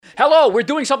Hello, we're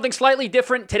doing something slightly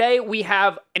different. Today we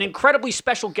have an incredibly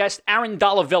special guest,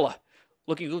 Dalla.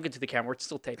 Look into the camera. It's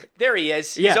still taping. There he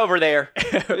is. Yeah. He's over there.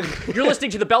 You're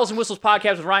listening to the Bells and Whistles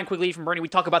podcast with Ryan Quigley from Bernie. We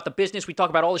talk about the business. We talk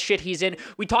about all the shit he's in.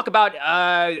 We talk about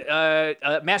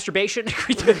masturbation.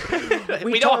 we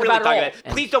don't really talk about it.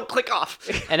 Please don't click off.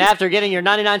 And after getting your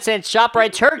 99-cent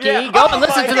ShopRite turkey, go and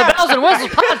listen to the Bells and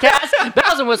Whistles podcast.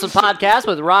 Bells and Whistles podcast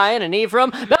with Ryan and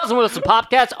Ephraim. Bells and Whistles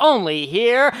podcast only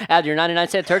here at your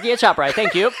 99-cent turkey at ShopRite.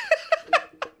 Thank you.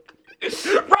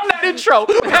 Run that intro.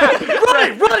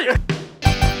 Run it.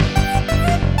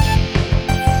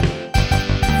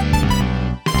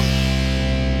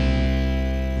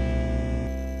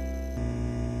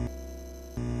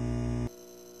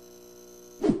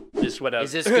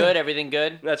 Is this good? Everything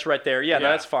good? That's right there. Yeah, no,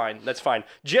 that's fine. That's fine.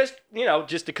 Just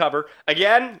to cover.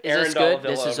 Again, Is Aaron this good?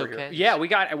 Dalla This is over okay? here. Yeah, we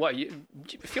got what?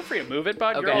 Feel free to move it,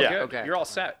 bud. Okay, You're all yeah, good. okay. You're all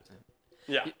set.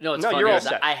 Yeah. No, it's no, funny you're all is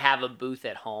set. I have a booth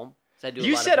at home. So I do a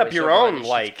You lot set of up your voiceover own, auditions.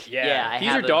 like... Yeah, these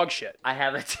are dog shit. I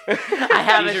have a 2x2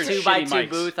 shitty mics.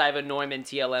 booth. I have a Neumann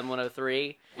TLM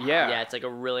 103. Yeah. Yeah, it's like a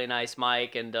really nice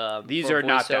mic and These for are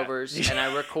not that. voiceovers. And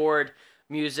I record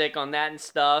music on that and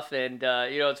stuff. And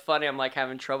it's funny. I'm like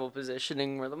having trouble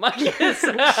positioning where the mic is.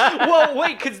 Well,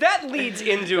 wait, because that leads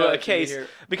into a case. Here.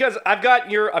 Because I've got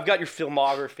your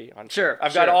filmography on. Sure,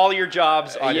 I've got all your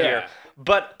jobs on yeah. here.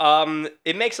 But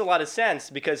it makes a lot of sense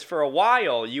because for a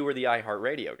while you were the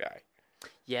iHeartRadio guy.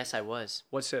 Yes, I was.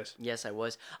 What's this? Yes, I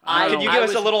was. Could you give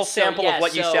us a little sample of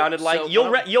what you sounded like?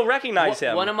 You'll recognize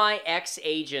him. One of my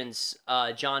ex-agents,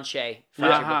 John Shea, from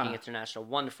Booking International,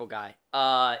 wonderful guy.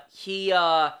 He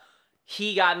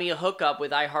got me a hookup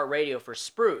with iHeartRadio for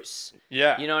Spruce.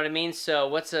 Yeah. You know what I mean? So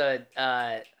that's a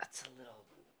little.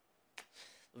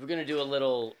 We're gonna do a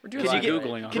little. We're doing some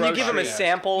Googling on Can you give him a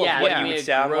sample of what you would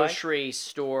sound like? Grocery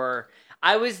store.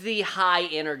 I was the high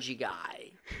energy guy.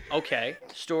 Okay.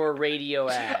 Store radio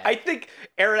ad. I think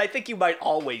you might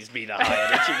always be the high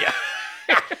energy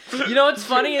guy. You know what's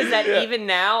funny is that even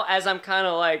now, as I'm kind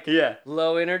of like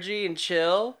low energy and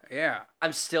chill,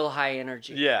 I'm still high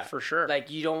energy. Yeah, for sure. Like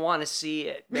you don't want to see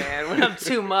it, man, when I'm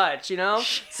too much, you know?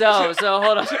 So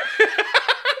hold on.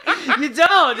 You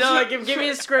don't. No, like, give me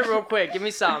a script real quick. Give me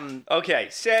something. Okay,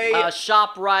 say...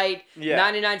 ShopRite,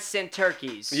 99-cent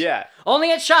turkeys. Yeah.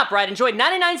 Only at ShopRite, enjoy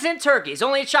 99-cent turkeys.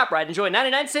 Only at ShopRite, enjoy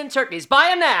 99-cent turkeys. Buy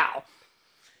them now.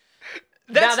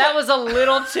 Now, that was a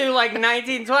little too,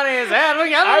 1920s. I was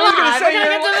going to say,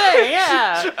 get to me.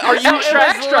 Yeah. Are you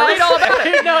tracked? Read all about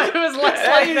it. No, it was less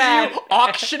like that. You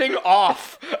auctioning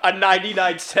off a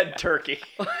 99-cent turkey.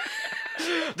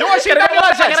 Do I see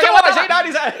 99 cents? Do I see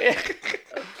 99 cents?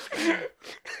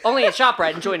 Only at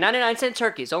ShopRite, enjoy 99-cent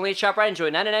turkeys. Only at ShopRite,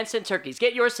 enjoy 99-cent turkeys.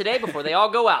 Get yours today before they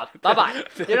all go out. Bye-bye.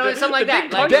 You know, something like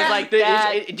that.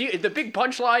 The big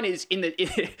punchline is in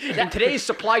today's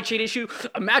supply chain issue,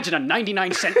 imagine a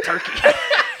 99-cent turkey.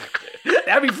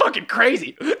 That'd be fucking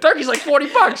crazy. Turkey's like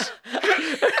 $40.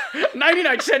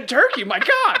 99-cent turkey, my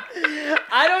God.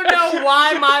 I don't know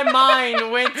why my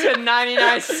mind went to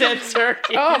 99-cent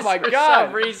turkeys. Oh my for God.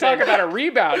 some reason. Talk about a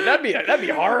rebound. That'd be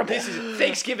horrible.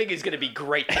 Thanksgiving is going to be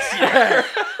great this year.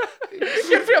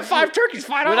 You have 5 turkeys,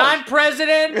 $5. When I'm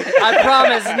president, I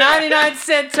promise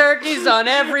 99-cent turkeys on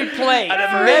every plate for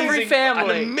every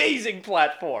family. An amazing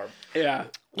platform. Yeah.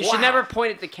 You should never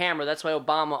point at the camera. That's why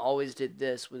Obama always did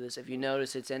this with this. If you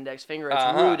notice its index finger,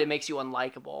 it's rude. It makes you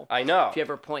unlikable. I know. If you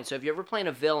ever point. So if you're ever playing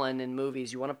a villain in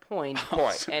movies, you want to point.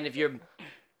 And if you're...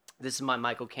 This is my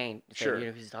Michael Caine thing, sure.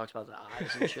 Because he talks about the eyes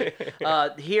and shit.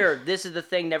 Here, this is the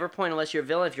thing. Never point unless you're a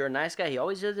villain. If you're a nice guy, he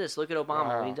always does this. Look at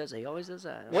Obama when he does it. He always does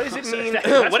that. What does it mean?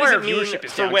 What does it mean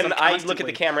for when I look at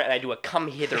the camera and I do a come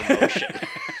hither motion?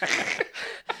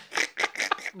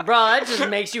 Bro, that just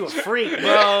makes you a freak,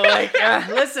 bro.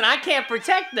 Listen, I can't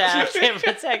protect that. I can't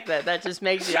protect that. That just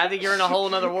makes you. I think you're in a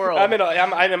whole other world. I'm in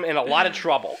a lot of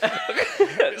trouble.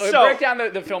 So break down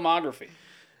the filmography.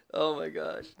 Oh my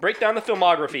gosh. Break down the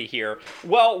filmography here.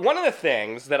 Well, one of the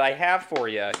things that I have for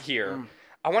you here,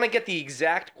 I want to get the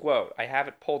exact quote. I have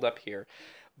it pulled up here,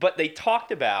 but they talked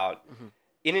about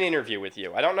in an interview with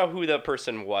you. I don't know who the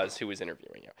person was who was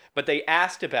interviewing you, but they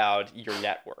asked about your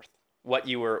net worth. What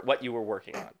you were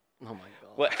working on. Oh my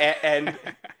God. Well,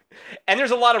 and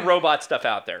there's a lot of robot stuff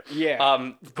out there.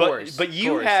 Yeah. But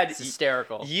you had it's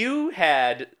hysterical. You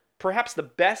had perhaps the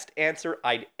best answer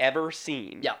I'd ever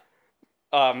seen. Yeah.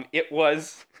 It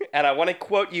was, and I want to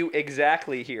quote you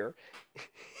exactly here.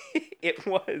 It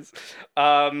was,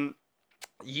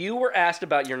 you were asked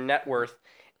about your net worth,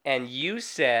 and you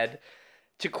said,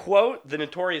 to quote the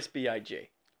Notorious B.I.G.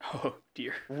 Oh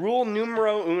dear. Rule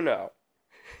numero uno.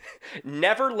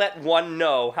 Never let one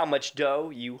know how much dough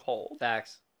you hold.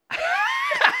 Facts.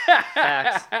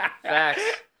 Facts.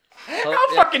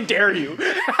 How fucking dare you?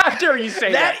 How dare you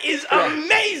say that? That is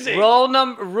amazing. Rule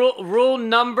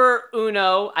number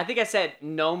uno. I think I said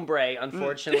nombre,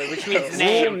 unfortunately, which means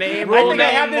name. I think I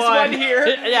have this one here.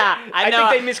 Yeah, I know. I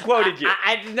think they misquoted you. No.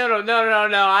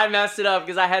 I messed it up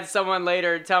because I had someone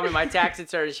later tell me my tax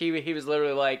return. He was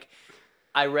literally like,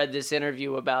 I read this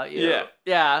interview about you.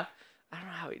 Yeah. I don't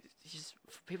know how he just.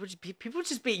 People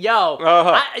just be yo.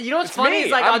 You know what's funny me.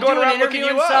 is like I'm I'll going do an around interview looking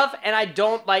and you up. stuff, and I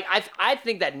don't like. I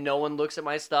think that no one looks at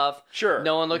my stuff. Sure.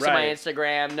 No one looks at my Right.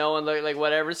 Instagram. No one like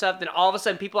whatever stuff. Then all of a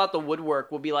sudden, people out the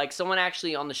woodwork will be like, someone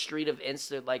actually on the street of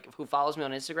who follows me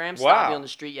on Instagram stopped me on the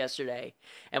street yesterday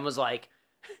and was like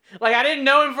I didn't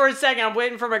know him for a second. I'm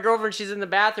waiting for my girlfriend. She's in the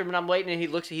bathroom, and I'm waiting, and he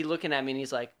looking at me, and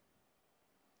he's like.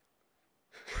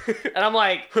 And I'm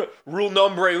like, Rule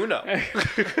number uno.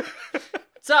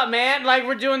 what's up, man? Like,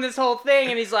 we're doing this whole thing,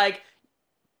 and he's like,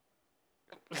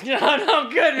 no, I'm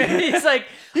good, man. He's like,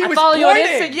 I was follow you on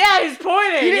pointing. Instagram. Yeah, he's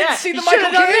pointing. He didn't yeah. see the You Michael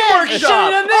should've done Caine this. You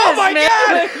workshop. should've done Oh my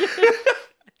this, man.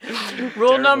 Rule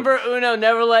Terrible. number uno,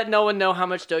 never let no one know how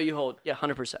much dough you hold. Yeah,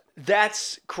 100%.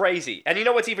 That's crazy. And you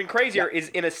know what's even crazier is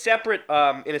in a separate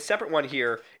one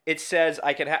here. It says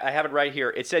I have it right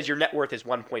here. It says your net worth is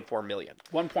 1.4 million.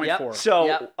 1.4. Yep. So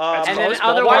Yep. um, And then close,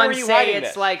 other why were ones you say hiding it's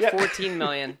this? like Yeah. 14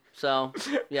 million. So,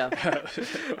 yeah.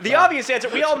 The obvious answer,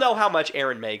 we all know how much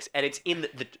Aaron makes, and it's in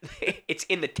it's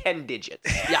in the 10 digits.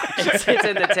 Yeah, it's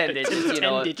in the 10 digits, you 10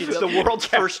 know. digits. It's the world's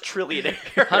first trillionaire.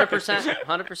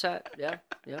 100%.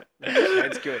 Yeah.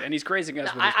 That's good. And he's grazing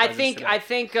us with his I presence think today.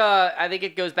 I think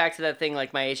it goes back to that thing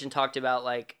like my agent talked about,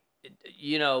 like,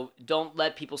 you know, don't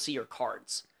let people see your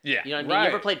cards. Yeah. You know what I mean? Right. You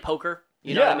ever played poker?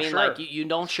 You know what I mean? sure. Like, you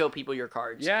don't show people your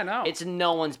cards. Yeah, no. It's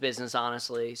no one's business,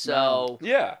 honestly. So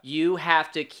Yeah. you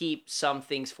have to keep some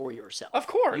things for yourself. Of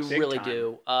course. You Big really time.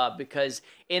 do. Because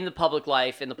in the public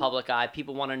life, in the public eye,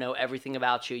 people want to know everything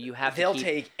about you. You have They'll to keep...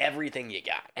 take everything you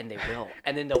got. And they will.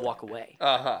 And then they'll walk away.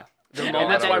 Uh-huh. The And moment,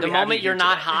 that's why the we have moment you you're here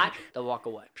not today. hot, they'll walk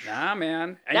away. Nah,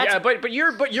 man. And That's- yeah, but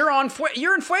you're on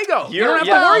you're in fuego. You You're- don't have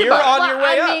yeah, to worry you're about on it. your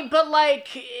way I up. mean, but like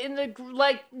in the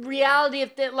like reality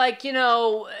of that, like, you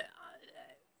know,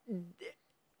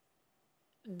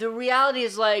 the reality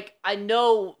is like I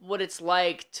know what it's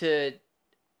like to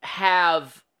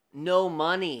have no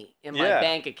money in my Yeah.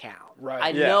 bank account. Right. I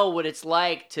Yeah. know what it's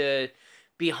like to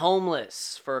be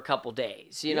homeless for a couple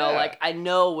days. You know, Yeah. like I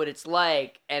know what it's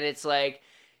like, and it's like,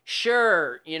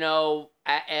 sure, you know,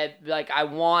 like I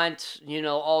want, you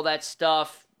know, all that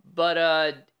stuff, but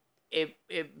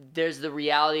there's the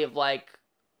reality of like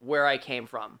where I came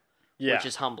from. Yeah. Which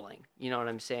is humbling. You know what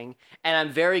I'm saying? And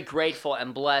I'm very grateful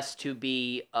and blessed to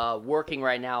be working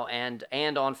right now and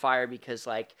on fire because,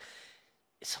 like,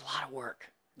 it's a lot of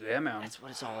work. Yeah, man. That's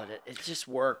what it's all it is. It's just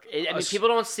work. I mean, Us- people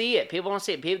don't see it. People don't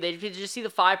see it. They just see the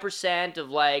 5% of,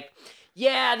 like,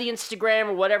 yeah, the Instagram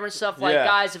or whatever and stuff. Like, Yeah.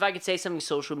 guys, if I could say something,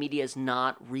 social media is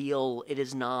not real. It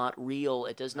is not real.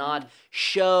 It does Mm. not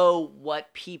show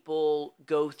what people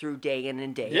go through day in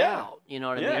and day Yeah. out. You know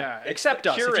what I Yeah. mean? Yeah, It's except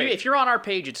us. curate. If you're on our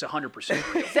page, it's 100%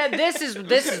 real. Said this is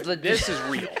This is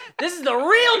real. This is the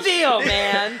real deal,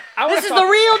 man. wanna This is talk-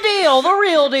 the real deal. The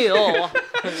real deal.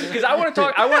 Because I want to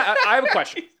talk. I have a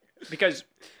question.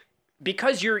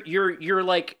 Because you're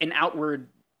like an outward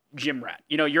gym rat.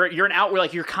 You know, you're an outward,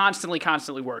 like you're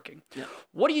constantly working. Yeah.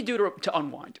 What do you do to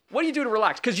unwind? What do you do to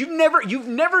relax? Because you never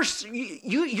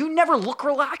look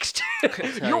relaxed.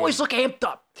 You always look amped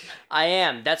up. I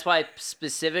am. That's why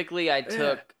specifically I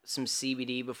took some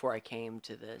CBD before I came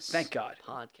to this. Thank God.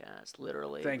 Podcast,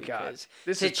 literally. Thank God. because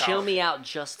This to is chill powerful. me out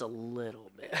just a little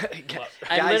bit.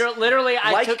 I Guys, literally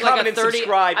I like, took comment, like a and 30.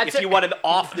 subscribe I if took- you want him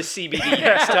off the CBD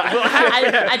next time.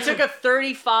 I took a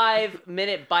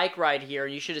 35-minute bike ride here,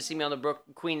 and you should have seen me on the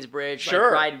Queens Bridge,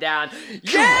 Sure. like, riding down.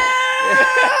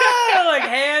 Like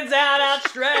hands out,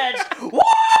 outstretched. Woo!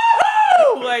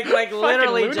 Like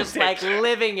literally just lunatic. like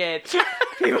living it.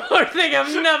 People are thinking I'm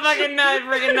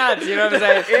freaking nuts. You know what I'm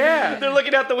saying? Yeah. They're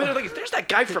looking out the window like, there's that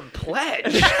guy from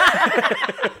Pledge.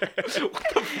 What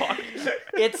the fuck?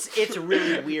 It's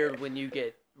really weird when you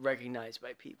get recognized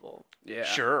by people. Yeah.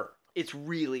 Sure. It's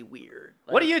really weird.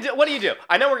 What do you do? What do you do?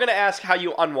 I know we're gonna ask how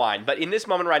you unwind, but in this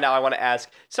moment right now, I want to ask: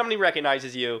 somebody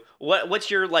recognizes you. What's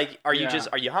your like? Are you Yeah.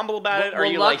 are you humble about it? Are Well,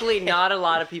 you luckily, like? not a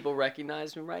lot of people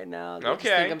recognize me right now. They just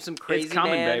Okay. think I'm some crazy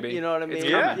coming, man. baby. You know what I It's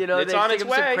mean? coming. You know, It's they on think its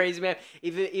I'm some way. crazy man.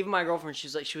 Even my girlfriend,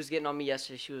 she was getting on me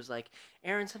yesterday. She was like,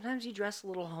 "Aaron, sometimes you dress a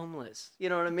little homeless." You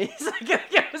know what I mean? It's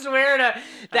like I was wearing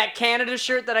that Canada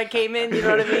shirt that I came in. You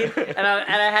know what I mean? And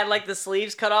I had like the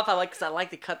sleeves cut off. Because I like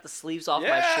to cut the sleeves off my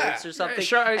Yeah. shirts or something.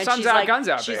 Sure, And sun's she's out, like, guns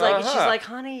out, She's baby. like, Uh-huh.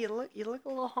 honey, you look a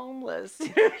little homeless.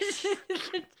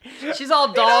 She's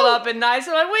all dolled up and nice.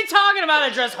 I'm like, what are you talking about? I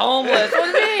dress homeless.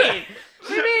 What do you mean? What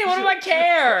do you mean? What do I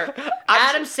care?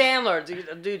 Adam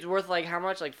Sandler, dude's worth like how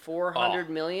much? Like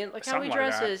 400 million? Like how he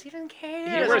dresses. He doesn't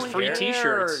care. He wears free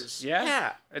T-shirts.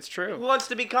 Yeah, it's true. He wants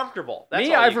to be comfortable. That's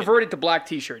Me, I've reverted to black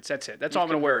T-shirts. That's it. That's all I'm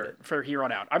gonna wear for here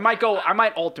on out. I might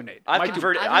alternate. I've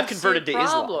converted to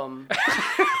Islam.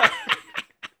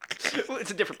 It's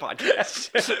a different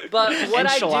podcast. But what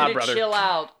I do to brother. chill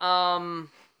out,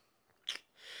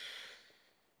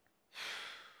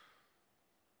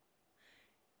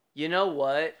 you know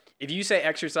what? If you say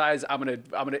exercise, I'm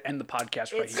gonna end the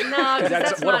podcast right here. No,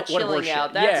 that's not chilling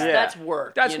out. That's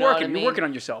work. That's you know working. what I mean? You're working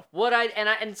on yourself.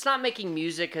 And it's not making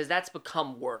music because that's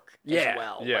become work as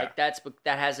well. Yeah. Like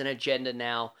that has an agenda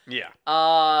now. Yeah.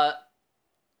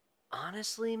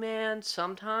 Honestly, man,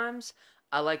 sometimes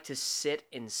I like to sit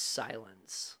in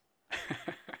silence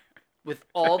with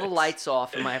all the lights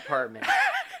off in my apartment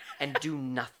and do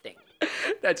nothing.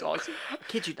 That's awesome.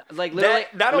 Kid you not. Like literally.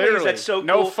 Not only is that so cool,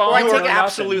 no phone I or take nothing.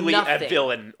 absolutely Nothing. a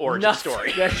villain origin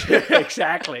story.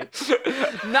 Exactly.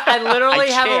 No, I literally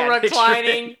I have can't. a It's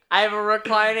reclining. I have a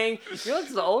reclining. You know,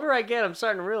 the older I get, I'm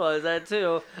starting to realize that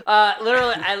too.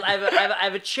 Literally, I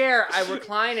have a chair. I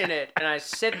recline in it, and I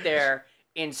sit there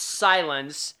in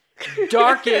silence,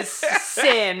 dark as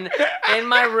sin, in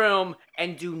my room,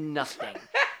 and do nothing.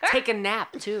 Take a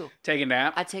nap too. Take a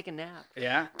nap. I take a nap.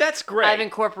 Yeah. That's great. I've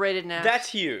incorporated naps. That's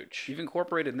huge. You've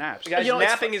incorporated naps. Guys,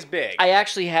 napping is big. I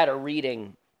actually had a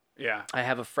reading. Yeah. I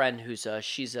have a friend who's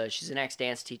she's an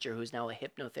ex-dance teacher who's now a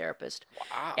hypnotherapist.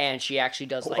 Wow. And she actually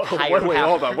does like Whoa, higher wait, power.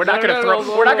 hold on. We're not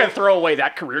gonna throw away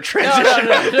that career transition.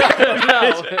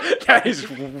 No. That is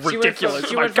ridiculous.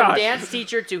 She My went from God. dance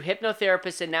teacher to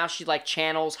hypnotherapist, and now she like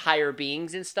channels higher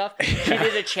beings and stuff. She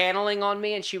did a channeling on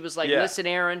me, and she was like, Yeah. "Listen,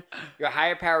 Aaron, your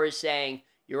higher power is saying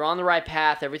you're on the right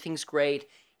path. Everything's great.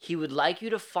 He would like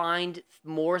you to find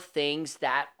more things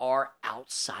that are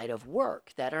outside of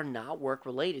work, that are not work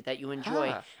related, that you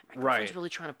enjoy." Huh. My girlfriend's Right. really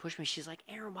trying to push me. She's like,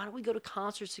 "Aaron, why don't we go to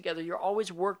concerts together? You're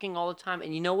always working all the time."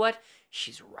 And you know what?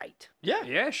 She's right. Yeah.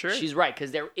 Yeah, sure. She's right,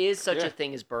 because there is such Yeah. a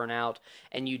thing as burnout,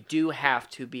 and you do have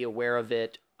to be aware of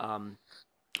it.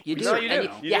 You do. No, you And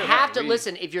do. You You do. have to We-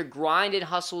 listen. If your grind and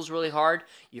hustles really hard,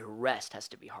 your rest has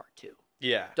to be hard too.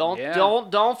 Yeah.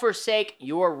 Don't forsake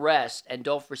your rest, and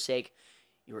don't forsake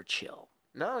your chill.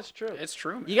 No, it's true. It's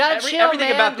true. Man. You gotta chill, everything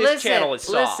man. about this Listen, channel is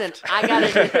soft. Listen, I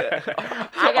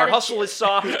gotta. Our hustle is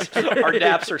soft. Our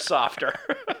naps are softer.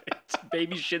 It's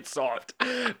baby shit soft.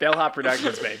 Bellhop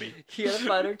Productions, baby. You gotta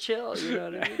find her chill. You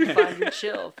know what I mean? Find your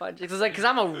chill. Because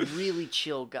I'm a really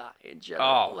chill guy in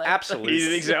general. Oh, absolutely. You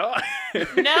think so?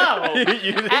 No.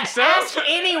 You think so? Ask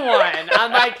anyone.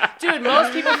 I'm like, dude,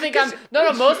 most people think I'm.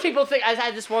 No, most people think. I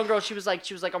had this one girl. She was like,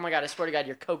 oh my God, I swear to God,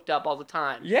 you're coked up all the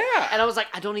time. Yeah. And I was like,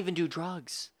 I don't even do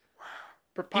drugs.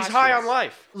 He's high on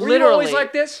life. Were Literally. you always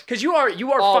like this? Because you are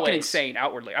Always. fucking insane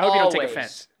outwardly. I hope you don't take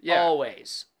offense. Yeah.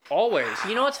 Always. Always.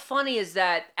 You know what's funny is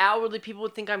that outwardly people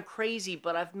would think I'm crazy,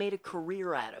 but I've made a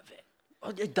career out of it.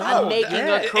 I'm making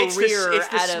a career It's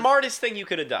the out of. smartest thing you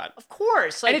could have done. Of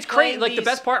course, like And it's crazy. Like the these-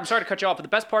 best part. I'm sorry to cut you off, but the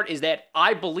best part is that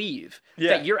I believe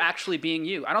Yeah. that you're actually being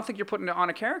you. I don't think you're putting it on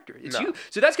a character. It's No. you.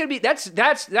 So that's gonna be that's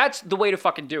the way to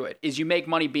fucking do it. Is you make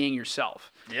money being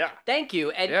yourself. Yeah. Thank you.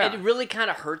 And Yeah. it really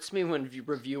kind of hurts me when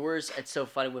reviewers. It's so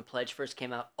funny when Pledge first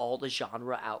came out. All the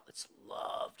genre outlets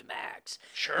loved Max.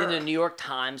 Sure. Then the New York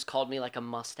Times called me like a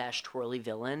mustache twirly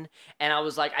villain, and I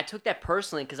was like, I took that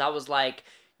personally because I was like,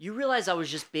 you realize I was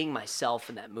just being myself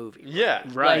in that movie. Yeah.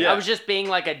 Right. Like, Yeah. I was just being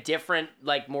like a different,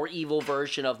 like more evil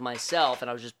version of myself,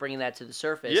 and I was just bringing that to the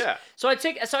surface. Yeah. So I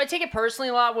take it personally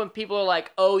a lot when people are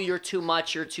like, "Oh, you're too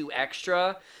much, you're too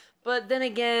extra," but then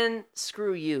again,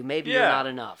 screw you. Maybe you're Yeah. not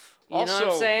enough. You know what I'm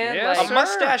Also, saying? yeah, Like, A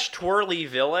mustache twirly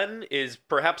villain is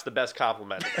perhaps the best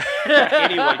compliment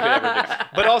anyone could ever do.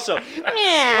 But also, what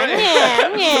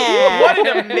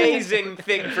an amazing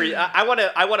thing for you. I want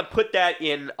to put that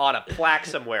on a plaque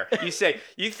somewhere. You say,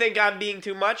 you think I'm being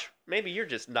too much? Maybe you're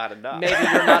just not enough. maybe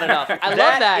you're not enough. I love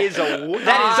that. That is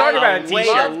Talking about a way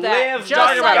t-shirt. to Love that. live. Just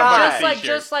Talking like, about a t-shirt.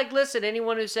 just like, listen,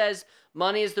 anyone who says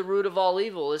money is the root of all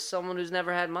evil is someone who's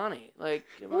never had money. Like,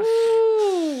 you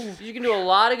can do a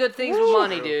lot of good things with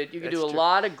money, dude. You can do a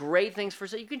lot of great things for.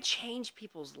 You can change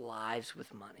people's lives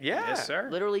with money. Yeah. Yes, sir.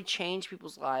 Literally change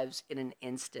people's lives in an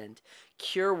instant.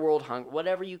 Cure world hunger,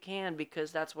 whatever you can,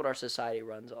 because that's what our society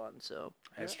runs on. So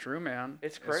It's true, man.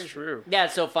 It's crazy. It's true. yeah,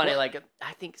 it's so funny. Like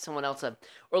I think someone else said,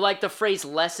 or like the phrase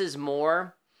 "less is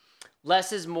more."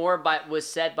 Less is more was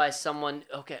said by someone.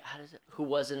 Okay, who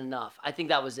wasn't enough? I think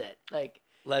that was it. Like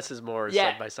Less is more is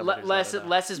yeah, said by someone who's less not enough.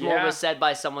 less is more Yeah. was said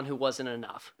by someone who wasn't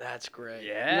enough. That's great.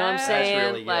 Yeah. You know what I'm saying?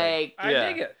 really good. Like I Yeah.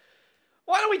 dig it.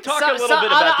 Why don't we talk a little bit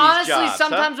about these jobs? Honestly,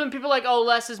 sometimes when people are like, oh,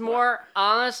 less is more,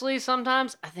 honestly,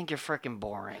 sometimes I think you're freaking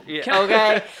boring. Yeah.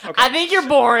 Okay? I think you're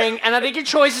boring, and I think your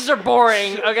choices are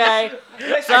boring, okay?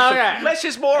 Less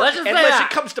is more Let's just say unless that.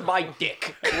 it comes to my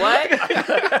dick.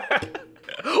 What?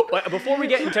 Well, before we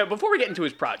get into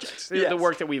his projects, the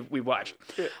work that we watched,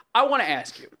 I want to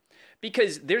ask you,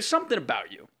 because there's something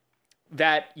about you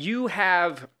that you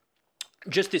have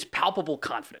just this palpable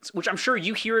confidence, which I'm sure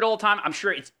you hear it all the time. I'm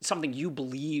sure it's something you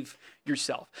believe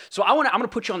yourself. So I'm gonna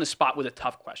put you on the spot with a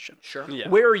tough question. Sure. Yeah.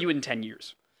 Where are you in 10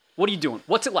 years? What are you doing?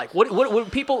 What's it like?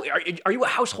 What people are you a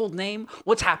household name?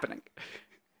 What's happening?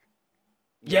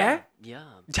 Yeah? Yeah.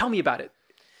 Tell me about it.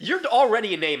 You're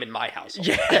already a name in my house.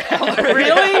 Yeah.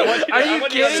 Really? Are you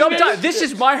kidding me? Sometimes this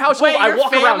is my household. Wait, I your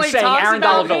walk around family saying talks Aaron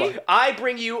about Dalla. me? I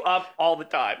bring you up all the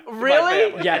time. to my Really?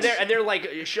 family. Yes. And they're like,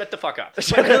 shut the fuck up. Who's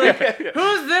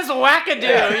this wackadoo? You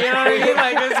know what I mean?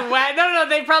 Like this No,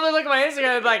 they probably look at my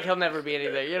Instagram and be like, he'll never be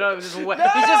anything. You know, he's just a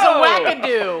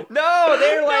wackadoo. No,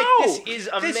 they're like, No. this is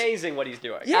amazing what he's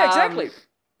doing. Yeah, exactly.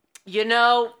 You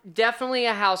know, definitely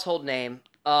a household name.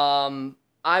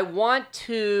 I want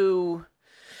to,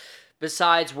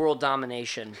 besides world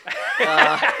domination,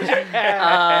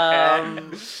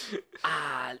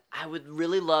 I would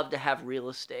really love to have real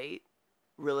estate.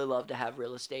 Really love to have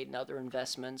real estate and other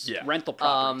investments. Yeah. Rental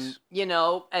properties. You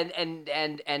know,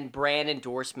 and brand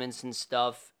endorsements and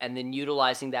stuff, and then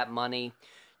utilizing that money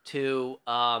to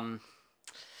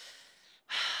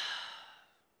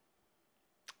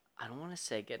I don't want to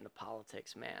say get into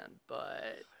politics, man,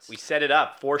 but We set it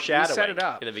up, foreshadowing. set it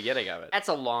up. In the beginning of it. that's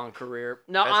a long career.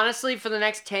 No, That's- honestly, for the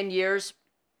next 10 years,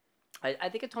 I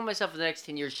think I told myself for the next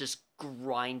 10 years, just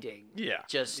grinding. Yeah.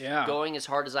 Just Yeah. going as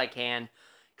hard as I can,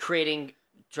 creating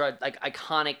like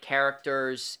iconic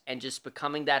characters and just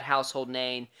becoming that household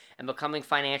name and becoming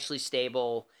financially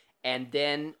stable, and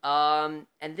then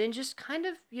just kind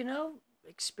of, you know,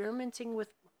 experimenting with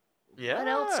Yeah. what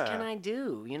else can I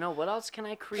do? You know, what else can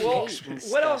I create? Well, and what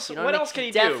stuff, else- you know what I mean? else can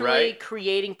you do, Definitely right?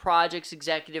 creating projects,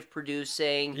 executive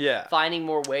producing, Yeah. finding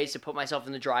more ways to put myself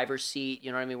in the driver's seat,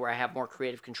 you know what I mean, where I have more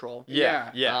creative control.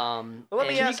 Yeah. Yeah. Well, Well, let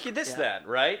me ask you this then,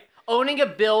 right? Owning a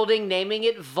building, naming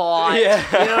it Vought, Yeah.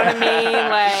 you know what I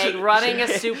mean? Like running a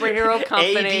superhero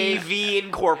company. ADV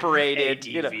Incorporated.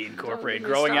 you know. ADV Incorporated, Don't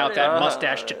get me growing out started. that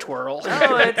mustache to twirl.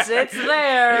 Oh, it's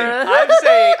there.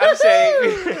 I'm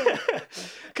saying,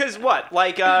 because what?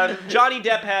 Like Johnny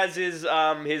Depp has his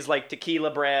like tequila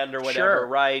brand or whatever, Sure.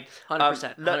 right?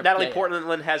 100%. Natalie Yeah.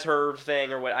 Portland has her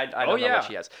thing or what? I don't know yeah. what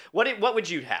she has. What would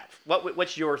you have?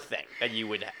 What's your thing that you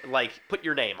would like put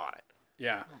your name on it?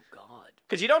 Yeah. Oh, God.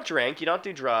 Because you don't drink, you don't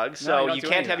do drugs, No, so you don't you do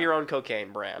can't any of have that. your own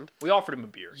cocaine brand. We offered him a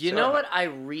beer. You so- know what? I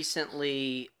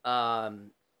recently,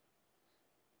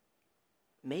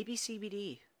 maybe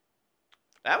CBD.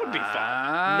 That would be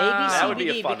fun. Maybe That would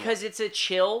CBD be a fun because it's a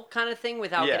chill kind of thing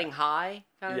without Yeah. getting high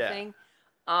kind of Yeah. thing.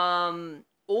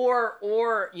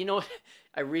 Or you know,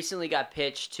 I recently got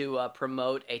pitched to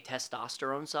promote a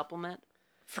testosterone supplement.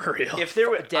 For real. If there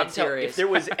was, Dead serious. if there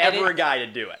was And ever a it- guy to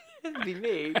do it, It'd be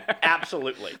me.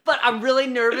 absolutely. But I'm really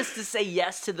nervous to say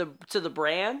yes to the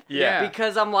brand. Yeah.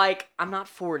 Because I'm like, I'm not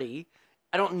 40.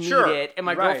 I don't need Sure. it. And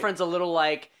my Right. girlfriend's a little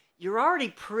like, you're already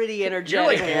pretty You're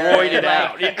energetic. like man. roided Like,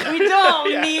 out. Yeah. We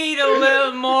don't Yeah. need a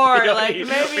little more. We don't Like need-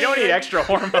 maybe we don't need extra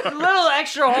hormones. little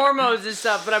extra hormones and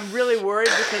stuff, but I'm really worried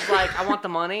because like I want the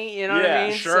money, you know what Yeah, I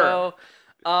mean? sure.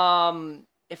 So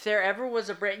if there ever was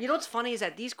a brand, you know what's funny is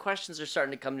that these questions are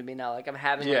starting to come to me now. Like I'm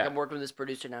having Yeah. like I'm working with this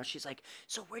producer now. She's like,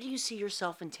 "So where do you see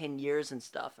yourself in 10 years and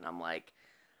stuff?" And I'm like,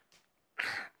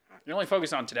 You're only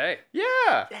focused on today.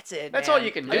 Yeah. "That's it. That's man. all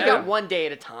you can I do. got one day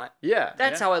at a time." Yeah.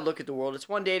 That's how I look at the world. It's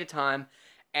one day at a time.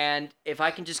 And if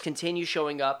I can just continue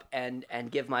showing up and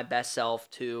give my best self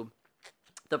to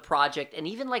the project and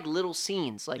even like little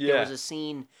scenes. Like there Yeah. was a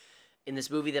scene in this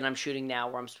movie that I'm shooting now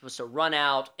where I'm supposed to run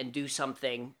out and do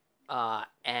something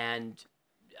and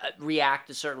react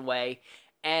a certain way.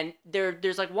 And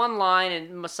there's like one line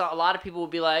and a lot of people will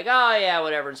be like, oh yeah,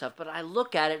 whatever and stuff. But I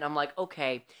look at it and I'm like,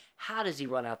 okay, how does he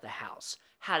run out the house?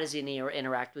 How does he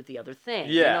interact with the other thing?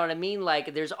 You Yeah. know what I mean?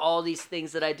 Like, there's all these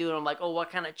things that I do, and I'm like, oh, what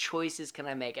kind of choices can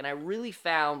I make? And I really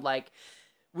found, like,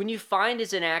 when you find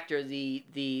as an actor the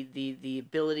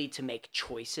ability to make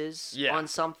choices Yeah. on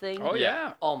something, Oh,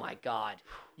 yeah. oh my God,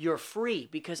 you're free.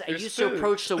 Because I There's used food. to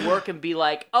approach the work and be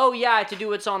like, oh yeah, I have to do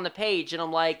what's on the page, and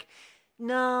I'm like,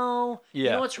 no. You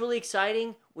Yeah. know what's really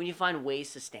exciting? When you find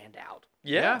ways to stand out.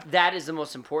 Yeah. That is the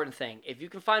most important thing. If you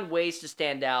can find ways to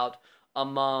stand out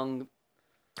among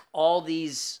all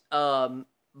these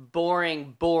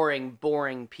boring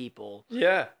people.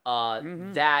 Yeah.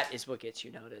 That is what gets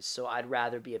you noticed. So I'd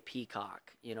rather be a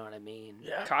peacock. You know what I mean?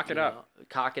 Yeah. Cock it up.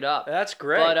 Cock it up. That's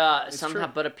great. But true.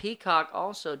 but a peacock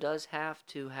also does have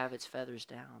to have its feathers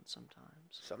down sometimes.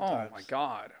 Oh my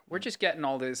God, we're just getting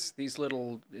all these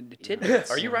little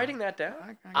tidbits. Are you writing that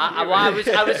down? I was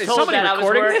Is told somebody that I was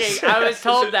recording working. this? I was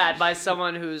told that by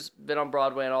someone who's been on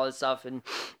Broadway and all this stuff, and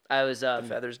I was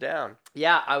Feathers down.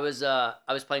 yeah, I was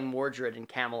playing Mordred in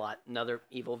Camelot, another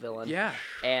evil villain. Yeah.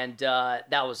 And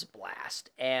that was a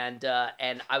blast. And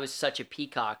I was such a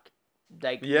peacock,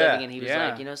 like Yeah, living, and he was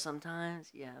yeah. like, you know, sometimes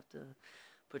you have to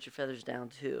put your feathers down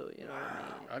too. You know what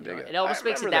I mean? I dig it. It almost I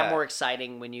makes it remember that that. more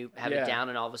exciting when you have Yeah. it down,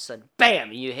 and all of a sudden,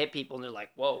 bam, you hit people, and they're like,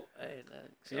 whoa. Hey,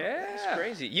 so- Yeah. It's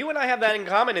crazy. You and I have that in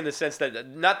common in the sense that,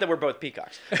 not that we're both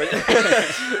peacocks, but,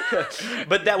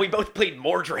 but that we both played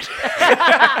Mordred.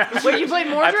 Wait, you played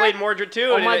Mordred? I played Mordred too,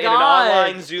 Oh in, my in an God.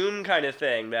 online Zoom kind of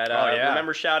thing. That yeah.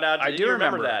 remember shout out. I do you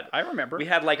remember that. I remember. We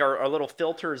had like our little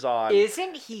filters on.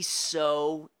 Isn't he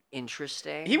so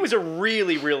interesting? He was a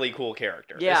really, really cool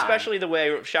character. Yeah. Especially the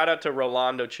way, shout out to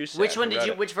Rolando Chusek. Which one who did wrote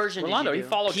you? it. Which version Rolando, did he you do?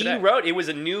 followed He today. wrote, it was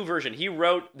a new version. He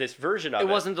wrote this version of it. It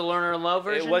wasn't the learner low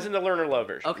version. It wasn't the learner low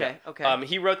version. Okay, no. okay.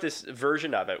 He wrote this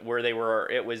version of it where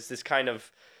it was this kind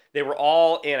of, they were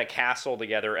all in a castle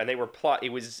together, and they were it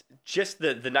was just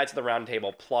the Knights of the Round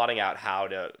Table plotting out how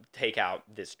to take out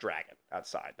this dragon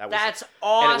outside. That's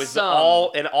And it was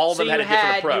all of So them had a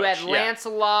different approach. You had Yeah.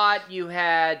 Lancelot, you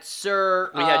had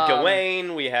Sir. We had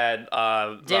Gawain, we had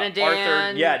Dinadan.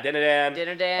 Arthur, yeah, Dinadan,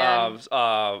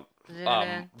 Dinadan.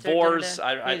 Vors,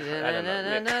 I don't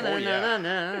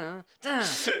know.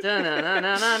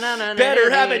 Better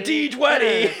have a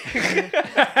D20.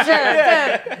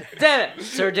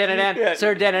 Sir Dinadan,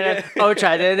 Sir Dinadan. Oh,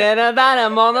 try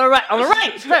Dinadan on the right,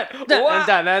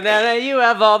 You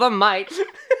have all the might.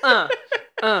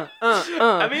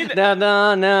 I mean, Na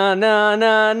na na na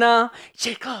na na.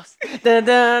 Shake close. Na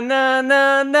na na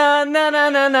na na na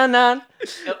na na na.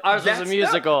 Ours was a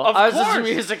musical. Of Ours was a course.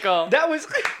 musical. that was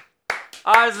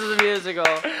Ours is a musical.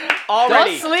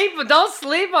 already. Don't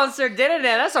sleep on Sir Dinadan.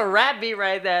 That's a rap beat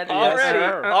right there.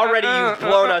 Already you've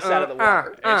blown us out of the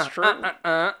water. It's true.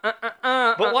 But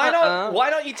why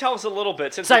don't you tell us a little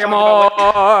bit, since we're talking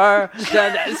about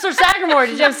Sagamore. Sir Sagamore.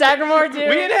 Did you have Sagamore too?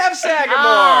 we didn't have Sagamore.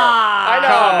 Ah, I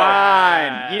know. Come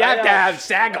on. You'd have to have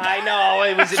Sagamore. I know.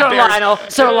 It was Sir embarrassing. Lionel.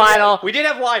 Sir Lionel. We did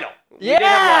have Lionel. We did have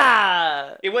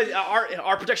Yeah. It was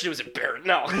our protection was embarrassing.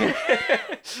 No,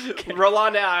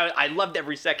 Rolanda, I loved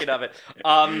every second of it.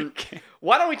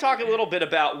 Why don't we talk a little bit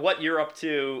about what you're up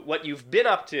to, what you've been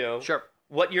up to, Sure.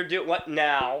 what you're doing, what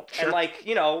now, and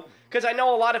because I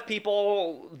know a lot of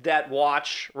people that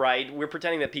watch, right? We're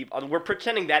pretending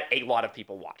that a lot of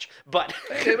people watch, but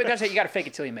That's it. You got to fake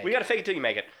it till you make we it. got to fake it till you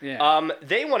make it. Yeah.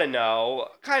 They want to know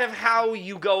kind of how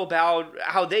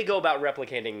they go about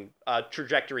replicating a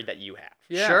trajectory that you have.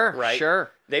 Yeah. Sure. Right?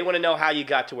 Sure. They want to know how you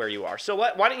got to where you are. So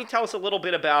why don't you tell us a little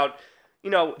bit about,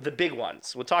 the big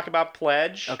ones? We'll talk about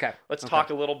Pledge. Okay. Let's talk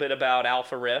a little bit about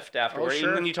Alpha Rift afterward. sure.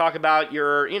 And then you talk about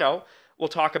your, we'll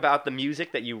talk about the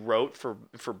music that you wrote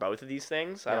for both of these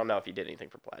things. I don't know if you did anything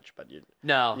for Pledge, but you.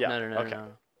 No. Yeah, No. okay.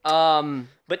 No.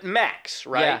 But Max,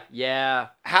 right? Yeah.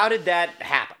 How did that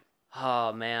happen?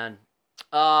 Oh man.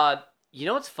 You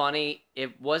know what's funny?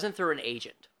 It wasn't through an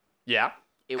agent. Yeah.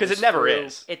 It 'Cause was it never through-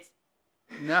 is. It's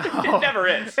No. It never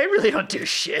is. They really don't do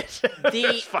shit. the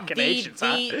Those fucking agents,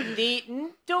 huh?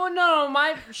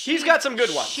 She's got some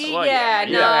good ones. Well, yeah,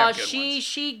 you gotta have good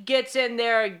She gets in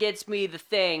there and gets me the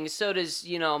thing. So does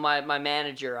my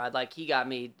manager. He got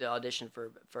me the audition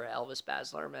for Elvis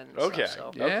Baz Luhrmann. And Okay.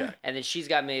 Stuff, so. Yeah. Okay. And then she's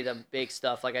got me the big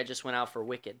stuff. Like I just went out for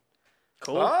Wicked.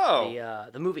 Cool. Oh,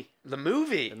 The movie. the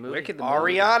movie. The movie. Wicked the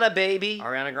movie. Ariana, baby.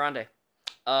 Ariana Grande.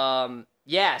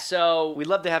 Yeah. So We'd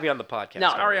love to have you on the podcast. no,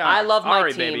 Ariana. I love my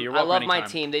Ari, team. baby, you're I love welcome my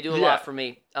anytime. team. They do a Yeah. lot for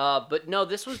me. But no,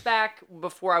 this was back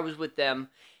before I was with them,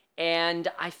 and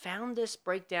I found this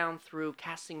breakdown through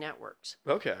casting networks,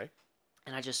 Okay.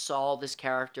 and I just saw this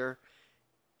character,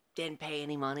 didn't pay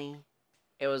any money.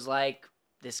 It was like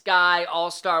this guy,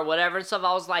 all-star, whatever and stuff.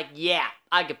 I was like, yeah,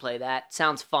 I could play that.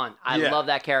 Sounds fun. I Yeah. love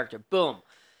that character. Boom.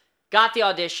 Got the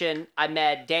audition. I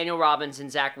met Daniel Robbins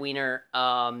and Zach Weiner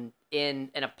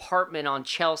in an apartment on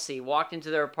Chelsea. Walked into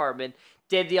their apartment,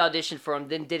 did the audition for him,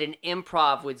 then did an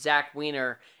improv with Zach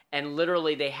Weiner. And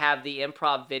literally, they have the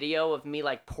improv video of me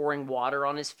like pouring water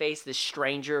on his face. This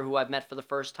stranger who I've met for the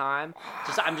first time.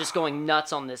 I'm just going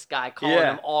nuts on this guy, calling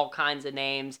Yeah. him all kinds of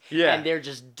names, Yeah. and they're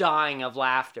just dying of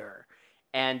laughter.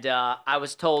 And I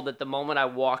was told that the moment I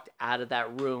walked out of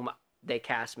that room, they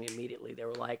cast me immediately. They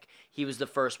were like, he was the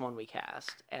first one we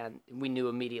cast, and we knew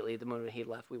immediately the moment he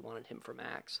left, we wanted him for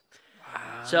Max.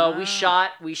 Wow. So we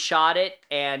shot it,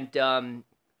 and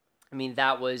I mean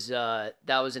that was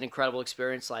an incredible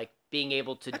experience. Like being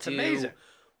able to That's do amazing.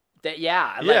 that,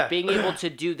 like being able to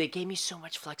do. They gave me so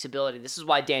much flexibility. This is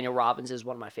why Daniel Robbins is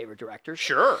one of my favorite directors.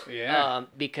 Sure. Yeah.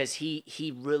 Because he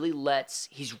really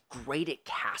he's great at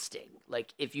casting.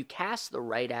 Like if you cast the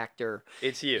right actor,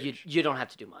 It's huge. you don't have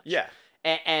to do much. Yeah.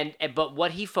 But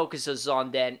what he focuses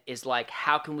on then is like,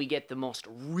 how can we get the most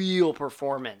real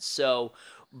performance? So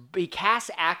he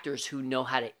casts actors who know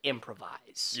how to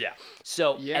improvise. Yeah.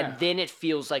 So Yeah. and then it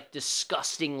feels like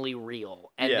disgustingly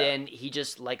real. And Yeah. then he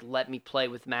just like let me play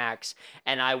with Max,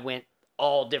 and I went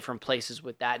all different places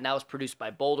with that. And that was produced by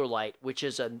Boulder Light, which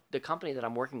is the company that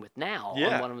I'm working with now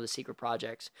Yeah. on one of the secret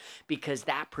projects, because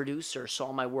that producer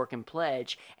saw my work in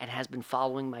Pledge and has been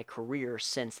following my career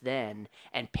since then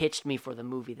and pitched me for the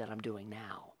movie that I'm doing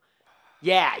now.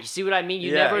 Yeah, you see what I mean?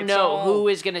 You Yeah, never it's know all- who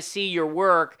is going to see your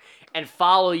work and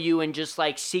follow you and just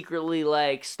like secretly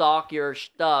like stalk your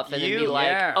stuff and then be like,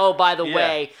 Yeah. oh, by the Yeah.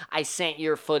 way, I sent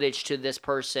your footage to this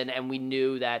person and we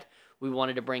knew that we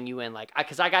wanted to bring you in. Like,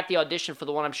 because I got the audition for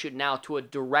the one I'm shooting now to a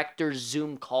director's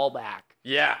Zoom callback.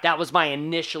 Yeah. That was my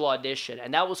initial audition,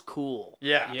 and that was cool.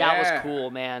 Yeah. That was Yeah. cool,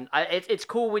 man. It's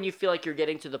cool when you feel like you're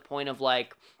getting to the point of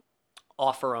like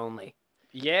offer only.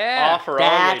 Yeah. Offer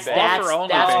That's only, baby. Offer only,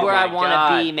 that's baby. where Oh I my want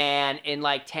God. to be, man. In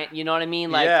like 10, you know what I mean?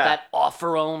 Like Yeah. that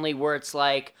offer only where it's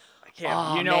like, Yeah.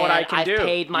 oh, You know what man, I can I've do.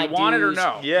 paid my You dues. want it or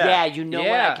no? Yeah. you know what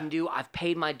Yeah. I can do. I've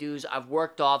paid my dues. I've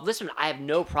worked off. Listen, I have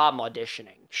no problem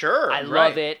auditioning. Sure. I Right.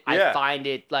 love it. Yeah. I find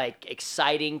it like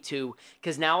exciting to,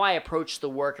 because now I approach the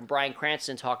work, and Bryan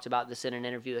Cranston talked about this in an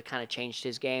interview that kind of changed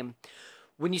his game.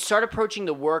 When you start approaching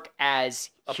the work as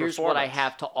A here's what I performance.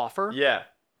 have to offer, Yeah.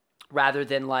 rather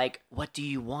than like what do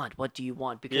you want? What do you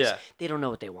want? Because Yeah. they don't know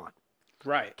what they want.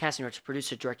 Right. Casting directors,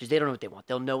 producers, directors, they don't know what they want.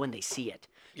 They'll know when they see it.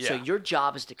 So Yeah. your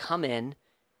job is to come in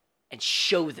and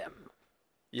show them.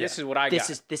 Yeah. This is what I This got.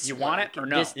 is this. You is what want I it got. or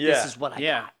no? This Yeah. is what I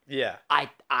Yeah. got. Yeah.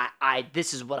 I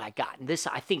this is what I got, and this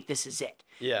I think this is it.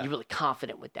 Yeah. You're really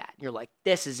confident with that. You're like,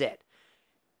 this is it,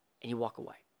 and you walk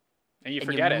away. And you And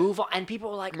forget you it. move on, and people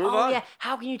are like, Move "Oh on. yeah,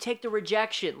 how can you take the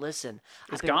rejection?" Listen,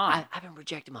 It's I've been, gone. I've been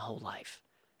rejected my whole life.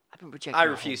 I've been rejected. I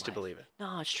my refuse whole to life. believe it.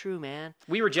 No, it's true, man.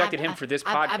 We rejected him for this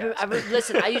podcast.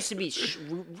 Listen, I used to be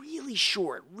really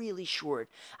short, really short.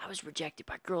 I was rejected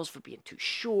by girls for being too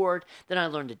short. Then I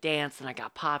learned to dance, then I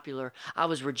got popular. I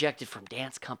was rejected from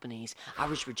dance companies. I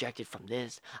was rejected from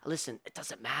this. Listen, it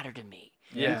doesn't matter to me.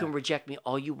 You Yeah. can reject me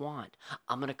all you want.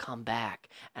 I'm going to come back,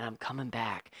 and I'm coming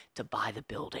back to buy the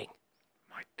building.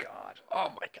 My God. Oh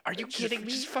my God. Are you kidding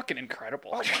me? Just fucking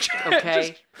incredible. Oh my God.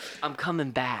 Okay? I'm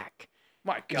coming back.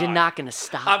 My God. You're not going to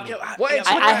stop me. What?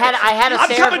 I had a I'm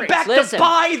therapist. coming back Listen, to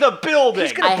buy the building.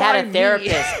 He's gonna I had buy a me.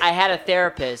 therapist. I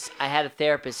had a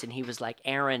therapist, and he was like,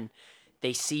 Aaron,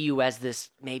 they see you as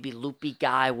this maybe loopy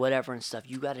guy, whatever and stuff.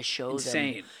 You got to show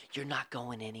Insane. them you're not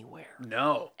going anywhere.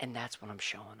 No. And that's what I'm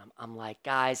showing them. I'm like,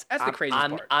 guys, That's the I'm, craziest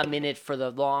I'm, part. I'm in it for the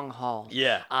long haul.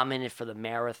 Yeah. I'm in it for the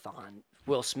marathon.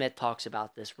 Will Smith talks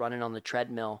about this, running on the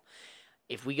treadmill.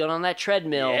 If we get on that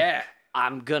treadmill, Yeah.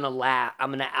 I'm gonna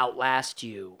outlast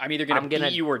you. I'm either gonna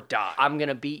beat you or die. I'm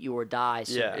gonna beat you or die.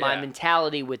 So Yeah. my Yeah.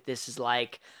 mentality with this is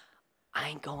like, I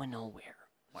ain't going nowhere.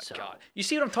 My So- God. You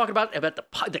see what I'm talking about? About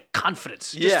the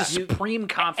confidence. Yeah. Just the supreme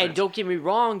confidence. And don't get me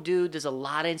wrong, dude. There's a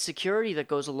lot of insecurity that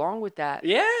goes along with that.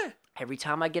 Yeah. Every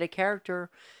time I get a character,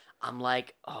 I'm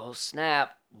like, oh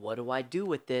snap, what do I do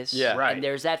with this? Yeah. Right. And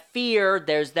there's that fear.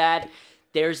 There's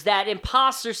that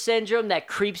imposter syndrome that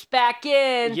creeps back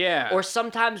in. Yeah. Or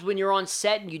sometimes when you're on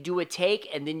set and you do a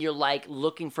take and then you're like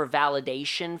looking for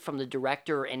validation from the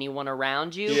director or anyone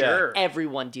around you. Yeah. Sure.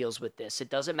 Everyone deals with this. It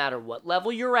doesn't matter what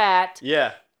level you're at.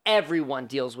 Yeah. Everyone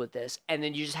deals with this. And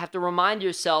then you just have to remind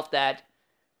yourself that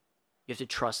you have to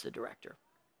trust the director.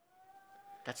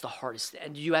 That's the hardest thing.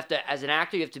 And you have to, as an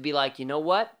actor, you have to be like, you know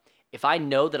what? If I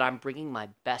know that I'm bringing my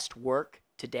best work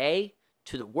today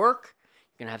to the work,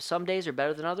 you're going to have some days are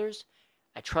better than others.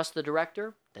 I trust the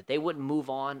director that they wouldn't move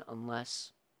on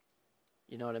unless,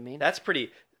 you know what I mean? That's pretty.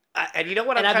 And you know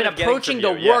what? And I'm I've been kind of getting approaching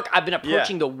from the you? work. Yeah. I've been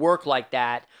approaching the work like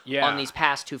that Yeah. on these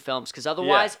past two films. Because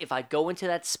otherwise, if I go into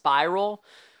that spiral,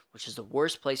 which is the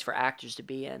worst place for actors to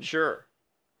be in, Sure.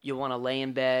 you want to lay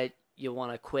in bed, you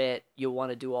want to quit, you want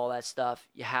to do all that stuff.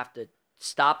 You have to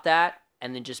stop that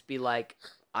and then just be like,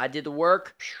 I did the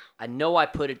work. I know I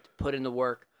put in the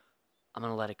work. I'm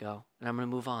gonna let it go and I'm gonna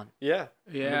move on. Yeah.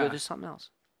 I'm gonna Yeah. go do something else.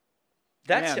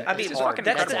 That's, Man, I mean, it's fucking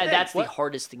that's the incredible. thing. That's the What?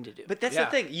 hardest thing to do. But that's Yeah.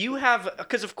 the thing. You have,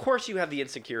 because of course you have the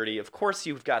insecurity. Of course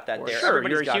you've got that there. Sure,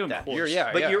 Everybody's you're a got human.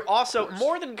 that. But You're also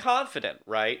more than confident,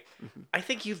 right? I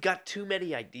think you've got too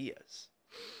many ideas,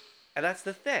 and that's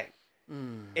the thing.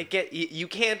 You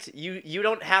can't you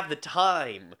don't have the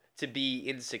time to be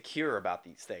insecure about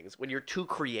these things when you're too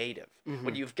creative.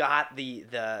 When you've got the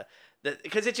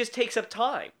because it just takes up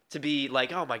time to be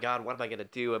like, oh my God, what am I gonna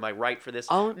do? Am I right for this?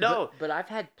 Oh no, but I've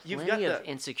had You've plenty got of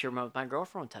insecure moments. My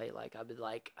girlfriend will tell you, like, I'll be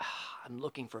like, I'm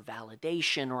looking for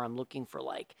validation, or I'm looking for,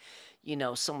 like,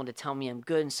 someone to tell me I'm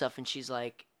good and stuff. And she's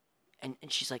like, and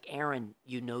she's like, Aaron,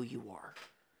 you know you are.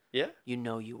 yeah, You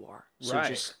know you are. So Right.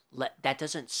 just that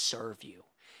doesn't serve you.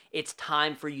 It's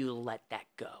time for you to let that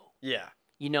go. yeah,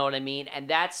 You know what I mean? And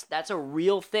that's a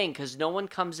real thing, because no one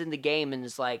comes in the game and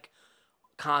is like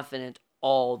confident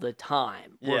all the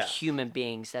time. We're Yeah. human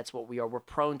beings. That's what we are. We're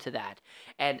prone to that.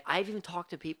 And I've even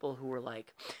talked to people who are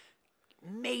like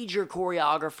major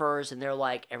choreographers, and they're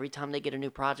like, every time they get a new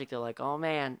project, they're like, oh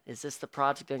man, is this the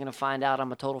project they're going to find out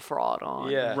I'm a total fraud on?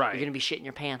 Yeah. Right. You're going to be shitting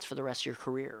your pants for the rest of your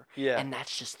career. Yeah. And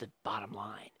that's just the bottom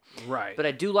line. Right. But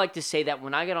I do like to say that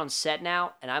when I get on set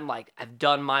now and I'm like, I've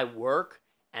done my work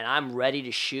and I'm ready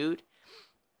to shoot,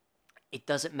 it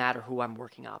doesn't matter who I'm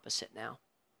working opposite now.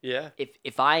 yeah,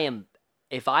 If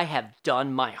I have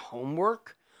done my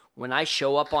homework, when I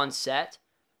show up on set,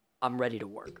 I'm ready to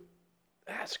work.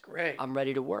 that's great. I'm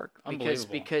ready to work because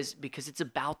Unbelievable. it's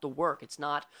about the work. It's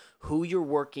not who you're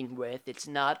working with. It's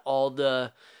not all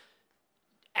the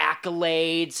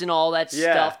accolades and all that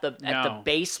Yeah. stuff. At No. the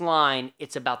baseline,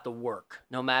 it's about the work,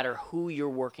 no matter who you're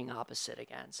working opposite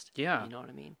against. Yeah. You know what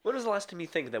I mean? When was the last time you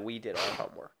think that we did our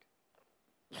homework?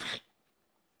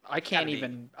 I can't Gotta be.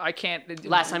 even. I can't.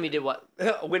 Last time you did what?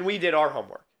 When we did our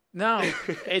homework. No.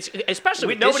 It's especially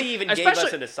with Nobody this, even gave especially,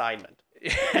 us an assignment.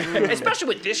 especially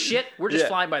with this shit. We're just Yeah.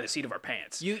 flying by the seat of our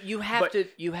pants. You have But-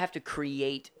 to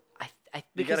create. You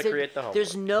because gotta create the homework.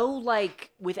 There's no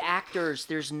like with actors.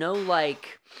 There's no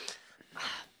like.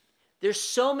 There's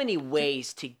so many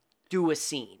ways to do a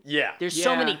scene. Yeah. There's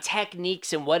so Yeah. many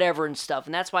techniques and whatever and stuff,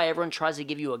 and that's why everyone tries to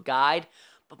give you a guide.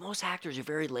 But most actors are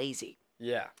very lazy.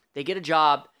 Yeah. They get a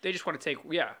job, They just want to take.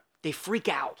 Yeah. they freak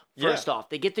out. Yeah. First off,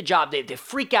 they get the job, they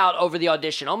freak out over the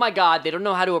audition. Oh my God, they don't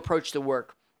know how to approach the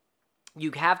work.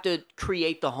 You have to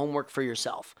create the homework for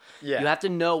yourself. Yeah. You have to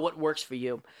know what works for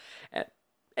you.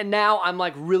 And now I'm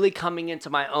like really coming into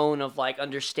my own of like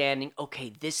understanding, okay,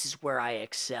 this is where I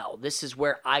excel. This is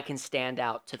where I can stand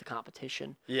out to the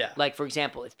competition. Yeah. Like, for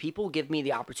example, if people give me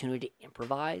the opportunity to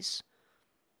improvise,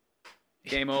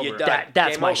 Game over. You're done.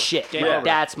 that's Game my over. shit. Game Like, over.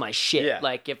 that's my shit. Yeah.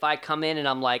 Like, if I come in and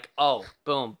I'm like, oh,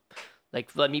 boom,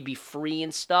 like, let me be free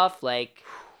and stuff, like,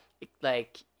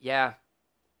 yeah.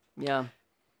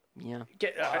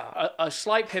 Get a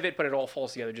slight pivot, but it all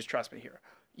falls together. Just trust me here.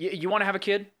 You want to have a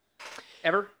kid?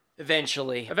 Ever?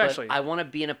 Eventually. Eventually. But I want to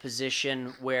be in a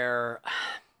position where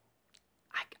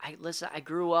listen, I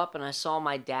grew up and I saw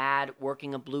my dad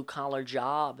working a blue collar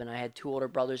job, and I had 2 older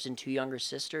brothers and 2 younger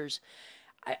sisters.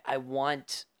 I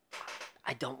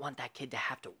don't want that kid to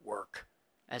have to work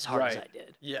as hard as Right. I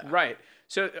did. Yeah. Right.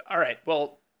 So, all right.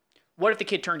 Well, what if the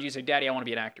kid turned to you and said, "Daddy, I want to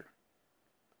be an actor"?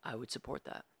 I would support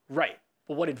that. Right.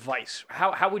 Well, what advice?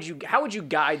 How would you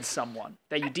guide someone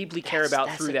that you deeply care about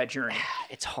That's through a- that journey?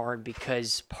 It's hard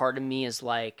because part of me is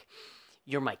like,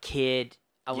 you're my kid.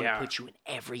 I want to Yeah. put you in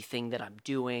everything that I'm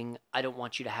doing. I don't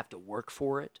want you to have to work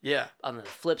for it. Yeah. On the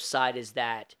flip side is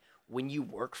that when you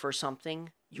work for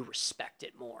something, you respect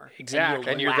it more. Exactly.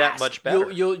 And you're that much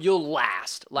better. You'll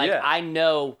last. Like, Yeah. I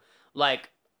know,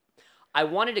 like, I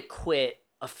wanted to quit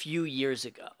a few years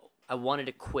ago. I wanted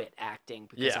to quit acting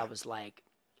because Yeah. I was like,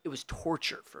 it was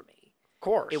torture for me. Of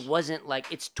course. It wasn't like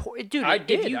dude. I if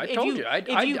did. You, I if told you, you. I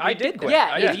if did quit. Yeah,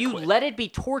 I if did you quit. let it be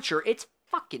torture, it's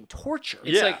fucking torture.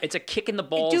 Yeah. It's a kick in the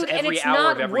balls Dude, and every it's hour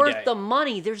not of every worth day. the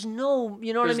money. There's no,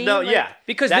 you know There's what I mean? no, Like, yeah.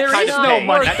 Because That there kind is of no thing.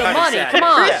 money. Worth the That kind of money. sad. Come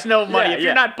on. There is no money Yeah, if you're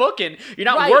yeah. not booking. You're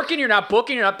not Right. working. You're not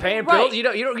booking. You're not paying bills.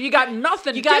 Right. You got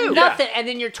nothing. You to got do. nothing, and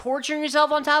then you're torturing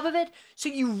yourself on top of it. So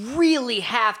you really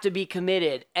have to be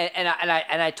committed. And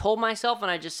I told myself, and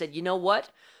I just said, you know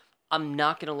what? I'm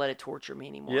not gonna let it torture me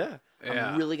anymore. Yeah. Yeah.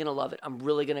 I'm really gonna love it. I'm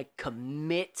really gonna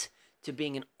commit to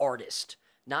being an artist,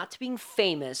 not to being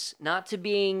famous, not to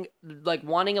being like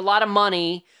wanting a lot of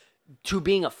money, to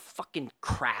being a fucking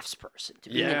craftsperson, to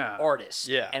being Yeah. an artist.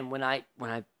 Yeah. And when I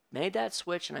made that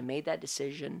switch and I made that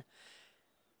decision,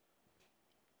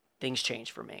 things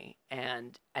changed for me,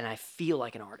 and I feel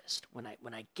like an artist when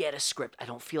I get a script. I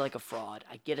don't feel like a fraud.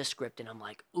 I get a script and I'm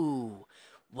like, ooh,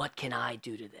 what can I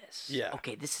do to this? Yeah.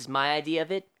 Okay, this is my idea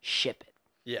of it. Ship it.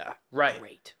 Yeah. Right.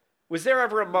 Great. Was there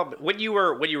ever a moment when you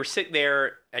were sitting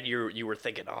there and you were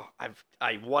thinking, oh,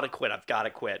 I want to quit, I've got to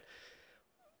quit.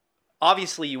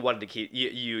 Obviously, you wanted to keep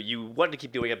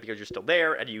doing it because you're still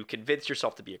there, and you convinced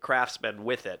yourself to be a craftsman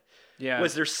with it. Yeah.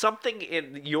 Was there something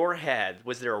in your head?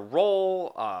 Was there a role,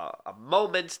 a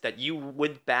moment that you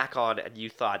went back on and you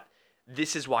thought,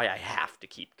 this is why I have to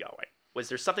keep going? Was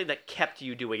there something that kept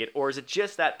you doing it, or is it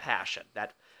just that passion,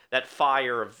 that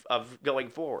fire of going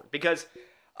forward? Because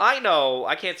I know,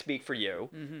 I can't speak for you,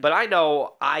 but I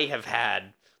know I have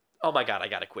had, oh my God, I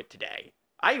got to quit today.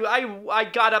 I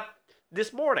got up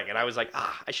this morning and I was like,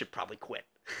 I should probably quit.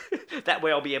 That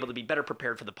way I'll be able to be better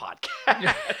prepared for the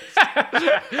podcast.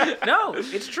 No,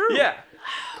 it's true. Yeah.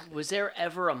 Was there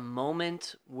ever a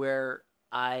moment where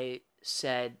I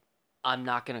said, I'm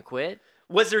not going to quit?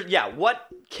 Was there, what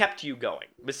kept you going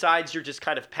besides you're just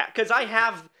kind of, because I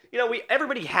have,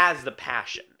 everybody has the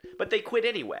passion, but they quit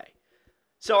anyway.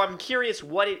 So I'm curious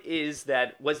what it is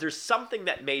was there something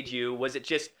that made you, was it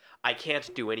just, I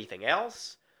can't do anything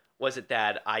else? Was it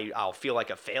that I'll feel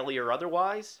like a failure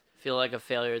otherwise? Feel like a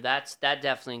failure. That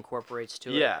definitely incorporates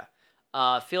to it.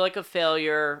 Yeah. Feel like a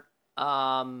failure.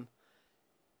 And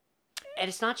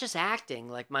it's not just acting.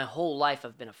 Like, my whole life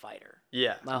I've been a fighter.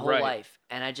 Yeah. My whole life.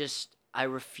 And I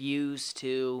refuse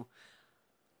to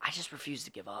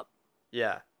give up.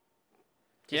 Yeah.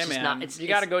 Yeah, It's man. You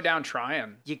got to go down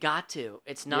trying. You got to.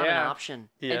 It's not an option.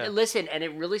 Yeah. And listen, and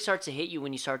it really starts to hit you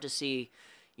when you start to see,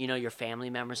 your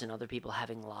family members and other people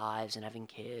having lives and having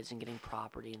kids and getting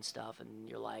property and stuff. And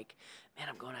you're like, man,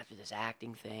 I'm going after this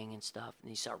acting thing and stuff. And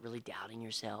you start really doubting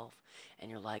yourself. And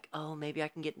you're like, oh, maybe I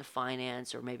can get into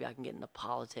finance, or maybe I can get into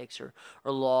politics or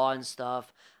law and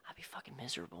stuff. I'd be fucking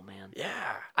miserable, man.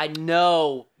 Yeah. I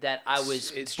know that I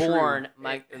was It's born. true.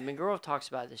 My girl talks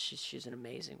about this. She's an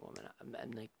amazing woman.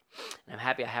 I'm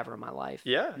happy I have her in my life.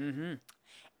 Yeah. Mm-hmm.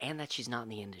 And that she's not in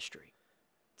the industry.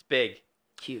 It's big.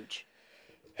 Huge.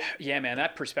 Yeah, man.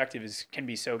 That perspective can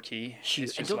be so key. Huge.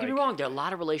 It's And just don't get me wrong, there are a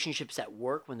lot of relationships that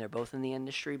work when they're both in the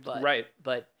industry, but Right.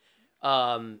 But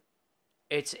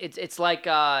it's like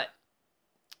I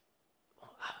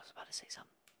was about to say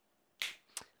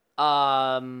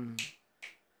something.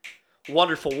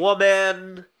 Wonderful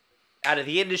woman, out of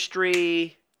the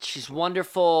industry. She's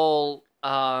wonderful.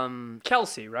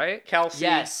 Kelsey, right? Kelsey.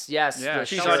 Yes. Yeah, the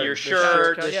she's shirt, on your the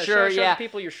shirt. The Yeah, shirt, show yeah.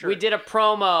 people your shirt. We did a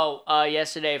promo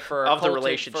yesterday for Of the Colton-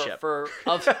 relationship.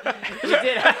 We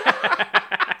did.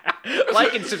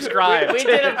 Like and subscribe. We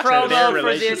did a to their promo for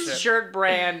relationship. this shirt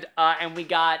brand, and we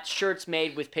got shirts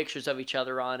made with pictures of each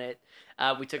other on it.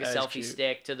 We took a That is selfie cute.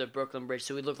 stick to the Brooklyn Bridge,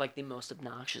 so we looked like the most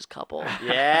obnoxious couple.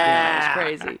 Yeah. It was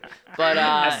crazy. But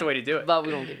That's the way to do it. But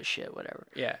we don't give a shit. Whatever.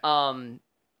 Yeah.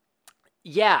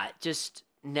 Yeah, just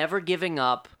never giving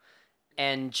up,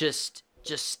 and just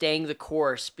staying the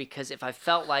course. Because if I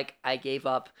felt like I gave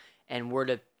up and were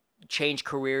to change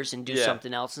careers and do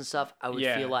something else and stuff, I would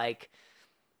feel like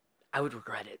I would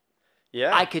regret it.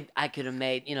 Yeah. I could have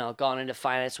made, gone into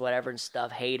finance, whatever and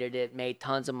stuff, hated it, made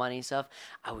tons of money and stuff.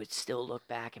 I would still look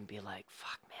back and be like,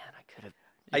 fuck, man, I could have.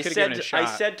 I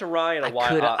said to Ryan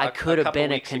I could have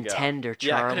been a weeks ago. contender,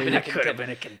 Yeah, Charlie. I could have been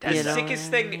a contender. The sickest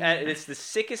thing, it's the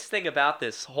sickest thing about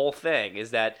this whole thing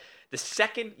is that the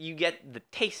second you get the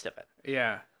taste of it,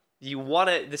 Yeah. you want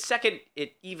to, the second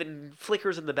it even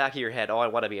flickers in the back of your head, oh, I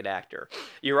want to be an actor.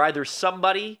 You're either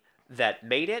somebody that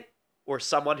made it or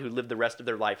someone who lived the rest of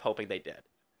their life hoping they did.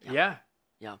 Yeah.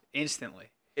 Yeah.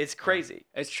 Instantly. It's crazy.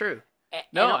 It's true. And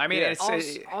I mean, it's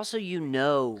also,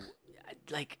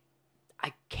 like,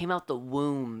 I came out the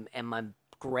womb and my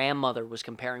grandmother was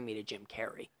comparing me to Jim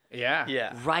Carrey. yeah.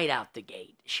 Yeah. Right out the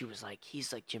gate, she was like,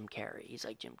 "He's like Jim Carrey. He's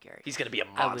like Jim Carrey." He's going to be a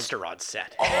monster on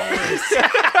set.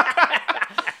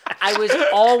 I was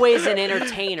always an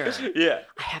entertainer. Yeah.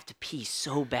 I have to pee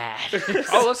so bad.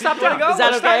 Oh, let's stop down. Is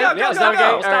that Let's okay? stop down. Yeah, Is that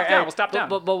okay? We'll stop down. We'll stop down.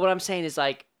 But what I'm saying is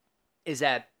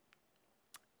that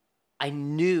I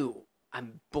knew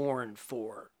I'm born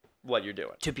What you're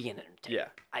doing. to be an entertainer. Yeah.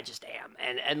 I just am.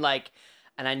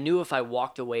 And I knew if I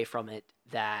walked away from it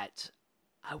that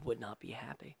I would not be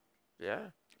happy. Yeah.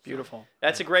 Beautiful.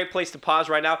 That's a great place to pause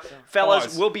right now. Fellas,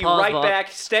 Pause. we'll be Pause, right Bob. back.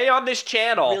 Stay on this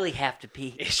channel. Really have to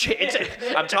pee.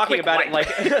 I'm talking about it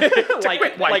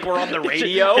like we're on the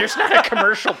radio. There's not a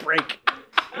commercial break.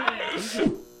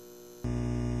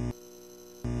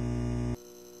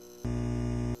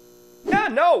 Yeah,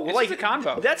 no, It's like just a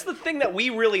convo. That's the thing that we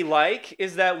really like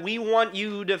is that we want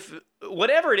you to,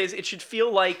 whatever it is, it should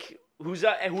feel like who's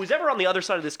ever on the other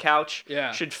side of this couch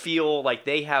Yeah. should feel like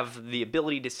they have the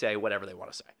ability to say whatever they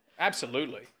want to say.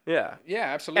 Absolutely. Yeah. Yeah,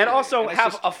 absolutely. And also it's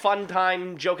have just- a fun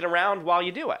time joking around while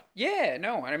you do it. Yeah,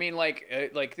 no, and I mean,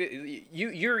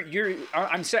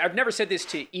 I've never said this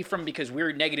to Ephraim because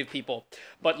we're negative people,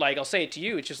 but like I'll say it to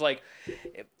you. It's just like,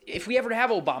 if we ever have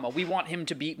Obama, we want it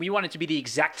to be the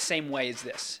exact same way as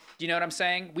this. Do you know what I'm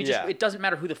saying? It doesn't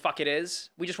matter who the fuck it is.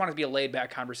 We just want it to be a laid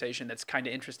back conversation that's kind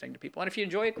of interesting to people. And if you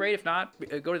enjoy it, great. If not,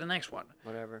 go to the next one.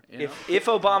 Whatever. You know? If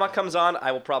Obama comes on,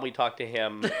 I will probably talk to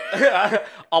him.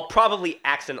 I'll probably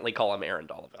accidentally call him Aaron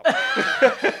Dollaville.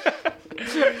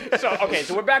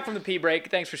 So we're back from the pee break.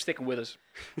 Thanks for sticking with us.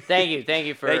 Thank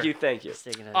you for Thank you.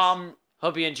 sticking us.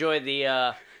 Hope you enjoyed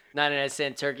the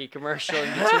 99-cent turkey commercial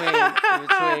in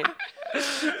between.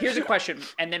 Here's a question,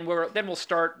 and then we'll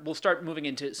start moving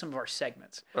into some of our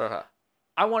segments. Uh-huh.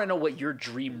 I want to know what your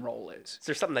dream role is. Is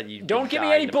there something that you don't give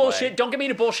me any bullshit? Don't give me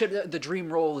any bullshit. The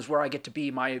dream role is where I get to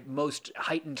be my most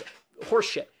heightened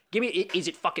horseshit. Give me. Is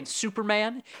it fucking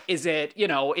Superman? Is it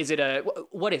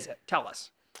what is it? Tell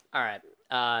us. All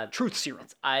right. Truth serum.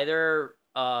 It's either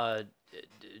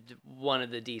one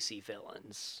of the DC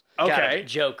villains. Okay.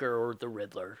 Joker or the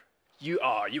Riddler. You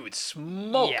would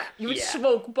smoke. Yeah, You would yeah.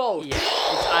 smoke both. Yeah,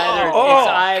 it's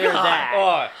either God.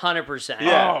 that, 100%.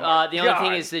 Yeah. The only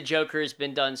thing is the Joker has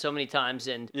been done so many times,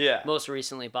 and Yeah. most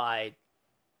recently by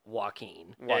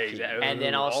Joaquin. Exactly. And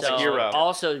then also hero.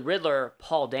 also Riddler,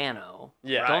 Paul Dano.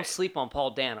 Yeah. Don't Right. sleep on Paul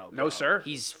Dano. No, bro. sir.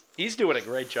 He's doing a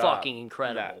great job. fucking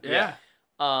incredible. Yeah.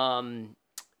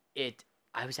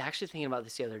 I was actually thinking about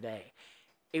this the other day.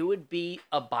 It would be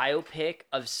a biopic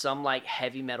of some like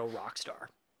heavy metal rock star.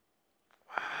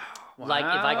 Like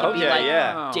if I could be Okay, like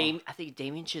yeah. I think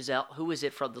Damien Chazelle, who was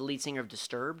it from the lead singer of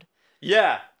Disturbed?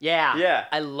 Yeah. Yeah.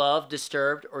 I love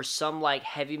Disturbed or some like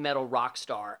heavy metal rock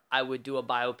star. I would do a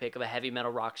biopic of a heavy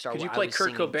metal rock star. Could you where I play was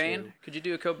Kurt singing Cobain? to. Could you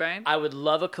do a Cobain? I would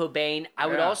love a Cobain. I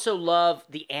would Yeah. also love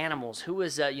the Animals. Who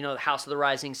was the House of the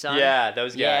Rising Sun? Yeah,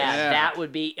 those guys. Yeah, Yeah. that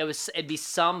would be it'd be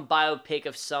some biopic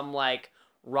of some like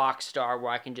rock star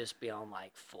where I can just be on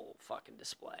like full fucking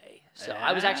display. So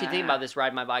I was actually thinking about this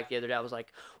riding my bike the other day. I was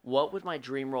like, what would my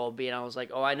dream role be? And I was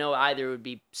like, I know either it would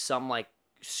be some like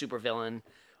super villain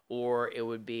or it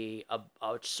would be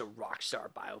just a rock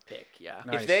star biopic. Yeah.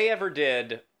 Nice. If they ever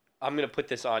did, I'm going to put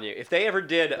this on you. If they ever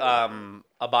did a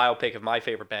biopic of my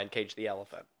favorite band, Cage the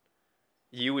Elephant,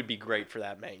 you would be great for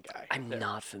that main guy. I'm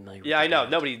not familiar with Yeah, I know.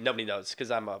 that. Nobody knows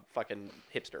because I'm a fucking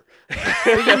hipster.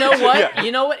 But you know what?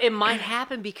 You know what? It might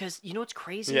happen because you know what's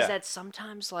crazy Yeah. is that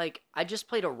sometimes like I just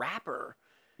played a rapper.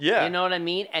 Yeah. You know what I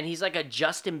mean? And he's like a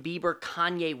Justin Bieber,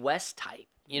 Kanye West type.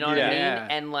 You know what I mean? Yeah.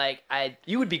 And like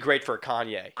You would be great for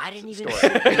Kanye. I didn't even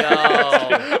story.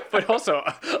 know. But also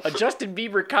a Justin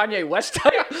Bieber, Kanye West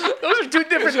type. Those are two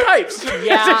different types.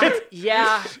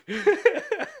 Yeah.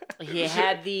 He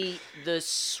had the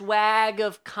swag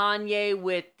of Kanye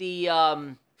with the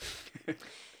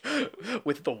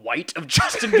With the white of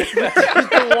Justin Bieber.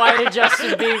 the white of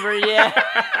Justin Bieber,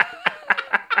 yeah.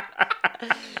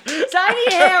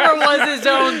 Tiny Hammer was his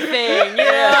own thing, you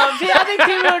know. I think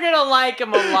people are gonna like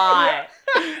him a lot,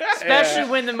 especially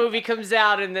when the movie comes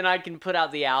out, and then I can put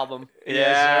out the album.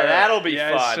 Yeah, that'll be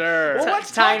Yes, fun. sir. Well, let's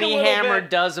talk Tiny a little Hammer bit-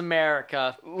 does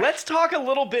America. Let's talk a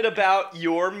little bit about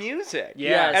your music.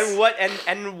 Yes.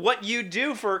 And what you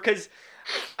do because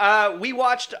we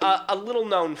watched a little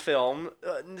known film,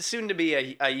 soon to be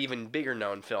a even bigger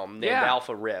known film named Yeah.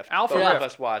 Alpha Rift. Alpha Both Rift. of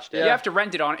us watched it. You have to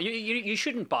rent it on. You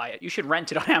shouldn't buy it. You should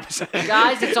rent it on Amazon.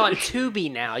 Guys, it's on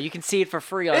Tubi now. You can see it for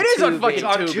free on It is on Tubi. fucking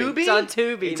on Tubi. Tubi? It's on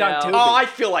Tubi It's on now. Tubi. Oh, I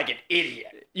feel like an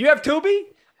idiot. You have Tubi?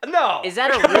 No. Is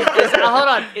that a real, hold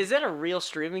on? Is that a real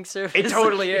streaming service? It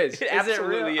totally is. It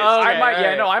absolutely is. Oh, I okay, might,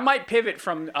 alright. I might pivot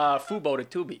from Fubo to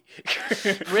Tubi.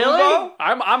 Really? Fubo?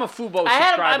 I'm a Fubo I had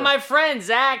subscriber. my friend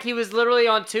Zach. He was literally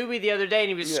on Tubi the other day, and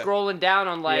he was scrolling down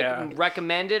on like Yeah.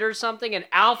 recommended or something, and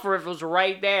Alfred was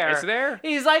right there. It's there?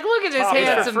 He's like, look at this Oh, it's for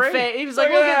handsome free. face. He was Look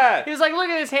like, at look that. at. He was like, look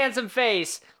at this handsome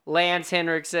face, Lance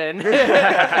Henriksen.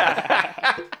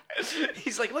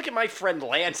 He's like, look at my friend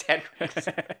Lance Hendricks.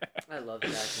 I love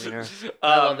Zach Wiener.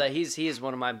 I love that. He is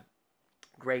one of my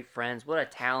great friends. What a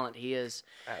talent he is.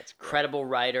 That's great. Credible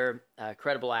writer,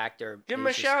 credible actor. Give him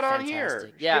He's a just shout on here.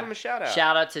 fantastic. Just Yeah. give him a shout out.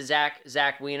 Shout out to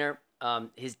Zach Wiener.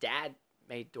 His dad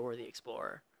made Dora the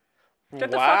Explorer. Get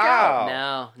the fuck out.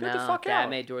 No, Get the no. fuck Dad out.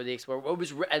 made Dora the Explorer.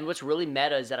 What's really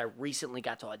meta is that I recently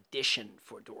got to audition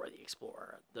for Dora the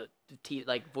Explorer, the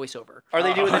voiceover. Are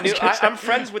they doing the new? I was gonna I'm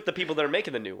friends with the people that are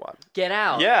making the new one. Get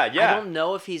Out. Yeah, yeah. I don't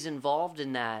know if he's involved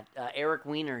in that. Eric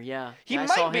Weiner, yeah. He I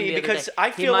saw might him be the other because day. I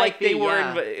He feel might like they be, were.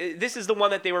 yeah. This is the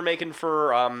one that they were making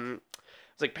for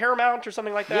it's like Paramount or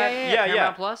something like that. Yeah,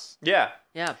 Paramount Plus. Yeah.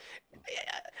 Yeah.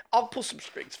 I'll pull some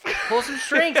strings. Pull some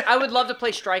strings. I would love to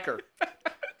play striker.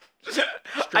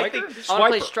 I think I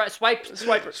want to play Swiper.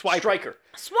 Striker.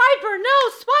 Swiper, no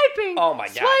swiping. Oh my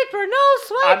God. Swiper, no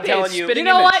swiping. I'm telling you. You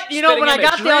know what? You know when I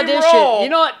got the audition. Roll. You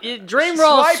know what? Dream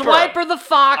roll. Swiper. Swiper the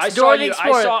Fox. Dora the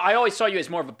Explorer. I always saw you as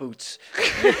more of a Boots.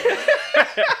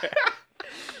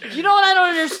 You know what I don't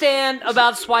understand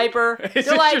about Swiper? Is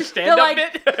this your stand-up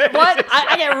bit? What?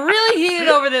 I get really heated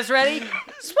over this. Ready?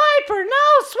 Swiper,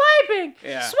 no swiping.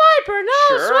 Yeah. Swiper,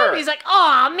 no Sure. swiping. He's like,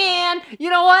 aw, man. You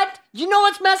know what? You know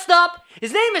what's messed up?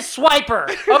 His name is Swiper,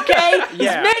 okay? Yeah. He's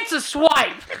meant to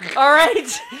swipe, all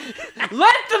right?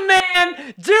 Let the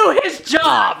man do his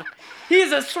job.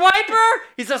 He's a swiper.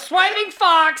 He's a swiping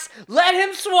fox. Let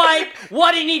him swipe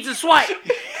what he needs to swipe,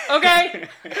 okay?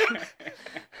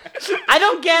 I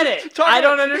don't get it. I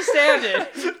don't understand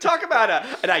it. Talk about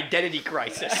an identity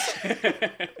crisis.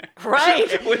 Right?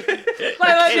 Like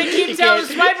they keep telling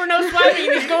the swiper no swiping,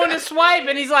 and he's going to swipe,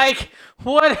 and he's like,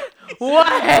 what?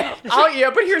 Yeah,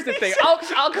 but here's the thing.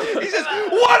 I'll go. He says,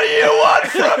 "What do you want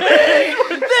from me?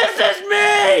 This is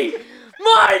me!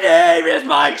 My name is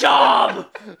my job!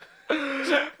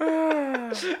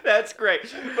 That's great.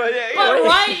 But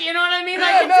right, you know what I mean?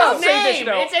 Like, no, it's say this, his name.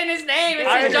 though. It's in his name. It's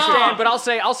I his understand, job. but I'll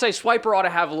say Swiper ought to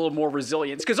have a little more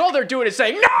resilience because all they're doing is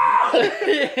saying,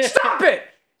 "No, stop it."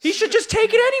 He should just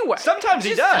take it anyway. sometimes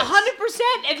he does. 100%.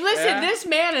 And listen, Yeah. this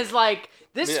man is like,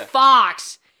 this Yeah.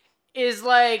 fox is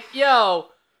like, yo,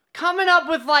 coming up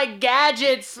with like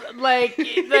gadgets, like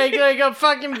a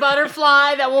fucking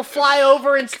butterfly that will fly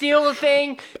over and steal the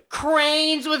thing,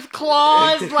 cranes with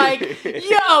claws, like,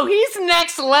 yo, he's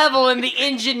next level in the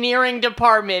engineering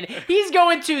department. He's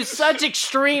going to such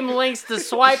extreme lengths to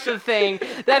swipe the thing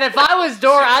that if I was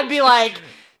Dora, I'd be like,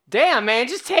 damn, man,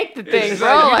 just take the thing, bro.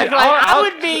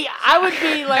 I would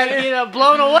be like, you know,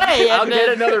 blown away. I'll get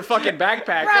another fucking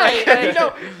backpack. Right.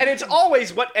 And it's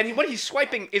always what he's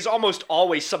swiping is almost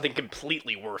always something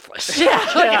completely worthless. Yeah,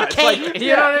 like a it's cake. like-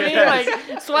 you know what I mean?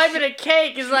 Like swiping a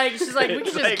cake is like, she's like, we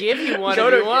can just give you one Go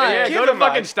if to you want. yeah, Give go to him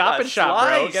fucking a Stop and Shop,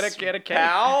 bro. slice, Get a cake.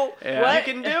 Pal. Yeah. You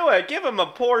can do it. Give him a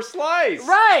poor slice.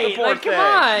 Right, The poor like come thing.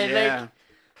 on, Yeah. like,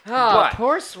 oh, But-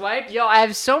 poor swipe, yo. I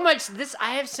have so much.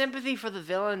 I have sympathy for the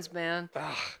villains, man.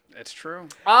 That's true.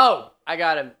 Oh, I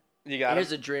got him. You got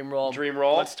Here's him. a dream roll. Dream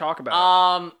roll. Let's talk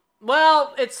about it.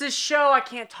 Well, it's this show. I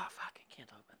can't talk. Fuck, I can't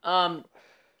talk about.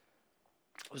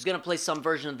 I was gonna play some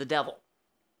version of the devil.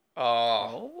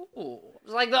 Oh, It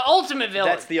was like the ultimate villain.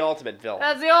 that's the ultimate villain.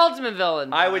 That's the ultimate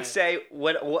villain. I would say,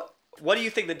 what do you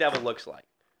think the devil looks like?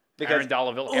 Aaron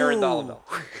Dollaville. Aaron Dollaville.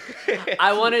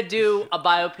 I want to do a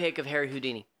biopic of Harry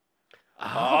Houdini.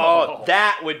 Oh,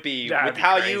 that would be That'd with be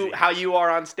how crazy. you are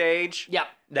on stage. Yep.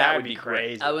 That would be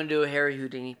great. crazy. I want to do a Harry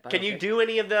Houdini biopic. Can you do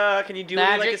any of the? Can you do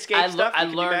magic? any like escape stuff? I You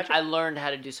can do learned. magic? I learned how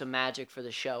to do some magic for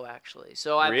the show actually.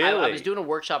 So I Really? was doing a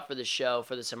workshop for the show,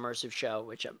 for this immersive show,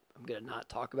 which I'm gonna not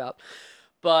talk about,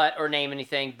 or name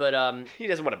anything. But He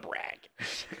doesn't want to brag.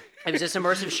 it was this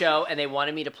immersive show, and they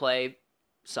wanted me to play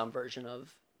some version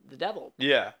of the devil.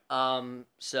 Yeah.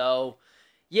 So,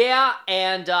 yeah,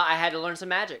 and I had to learn some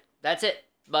magic. That's it.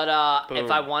 But if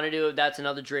Boom. I wanted to, that's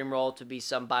another dream role to be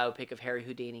some biopic of Harry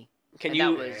Houdini. Can And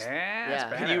you? that was- Yeah,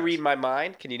 yeah. Can you read my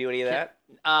mind? Can you do any of that?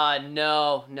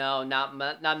 No,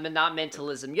 not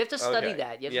mentalism. You have to study Okay.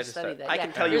 that. You have to study that. I Yeah.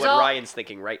 can tell you There's what all- Ryan's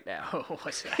thinking right now. Oh,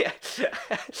 what's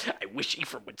that? I wish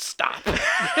Ephraim would stop.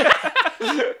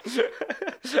 I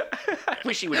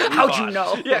wish he would. Move How'd you on.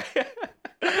 know? Yeah.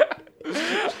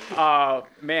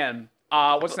 Man.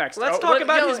 What's next? Let's Oh, talk let-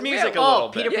 about yeah, his music yeah. a little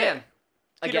Peter bit. Pan.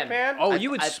 Peter Again. Pan? Oh, you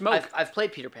would smoke. I've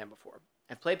played Peter Pan before.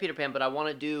 I've played Peter Pan, but I want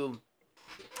to do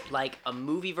like a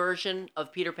movie version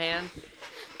of Peter Pan.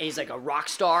 And he's like a rock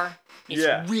star. It's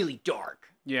Yeah. really dark.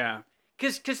 Yeah.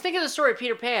 Cause think of the story of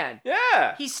Peter Pan.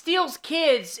 Yeah. He steals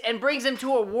kids and brings them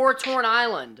to a war-torn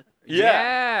island.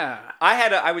 Yeah.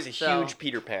 I was a So- huge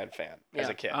Peter Pan fan as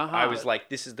Yeah. a kid. Uh-huh. I was like,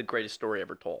 this is the greatest story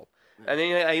ever told. And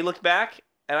then I look back,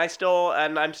 and I'm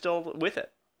still with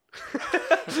it.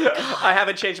 I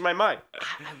haven't changed my mind.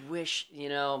 I wish,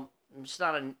 I'm just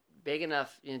not big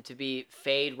enough to be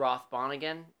Fade Roth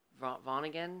Vonnegut.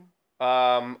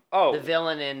 Oh, The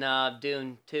villain in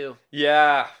Dune 2.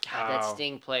 yeah. God, that Oh.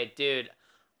 Sting played, dude.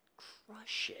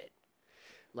 Crush it.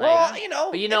 Well, but it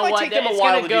you know might what? take them a It's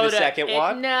while gonna to go do the second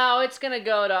one. No, it's gonna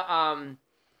go to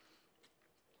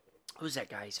who's that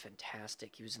guy? He's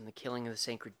fantastic. He was in The Killing of the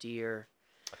Sacred Deer.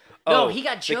 No, Oh, he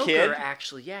got the Joker, kid?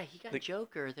 actually. Yeah, he got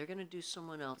Joker. They're going to do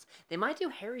someone else. They might do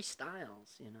Harry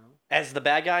Styles, As the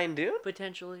bad guy in Dune?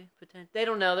 Potentially. They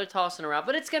don't know. They're tossing around.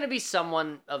 But it's going to be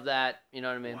someone of that, you know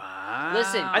what I mean? Wow.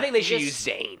 Listen, I think they should just-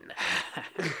 use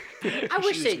Zayn. I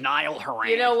wish Use they... Niall Horan.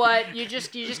 You know what? You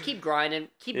just keep grinding.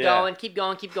 Keep Yeah. going. Keep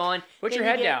going. Keep going. Put Then your you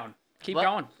head get- down. Keep What?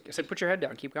 going. I said, put your head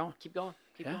down. Keep going. Keep going.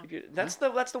 Keep Yeah. going. That's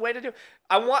the way to do it.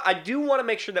 I do want to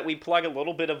make sure that we plug a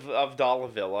little bit of Dalla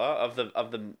Villa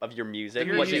of your music.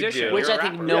 You're a what you musician. do. Which You're I a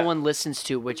think rapper. no Yeah. one listens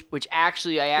to, which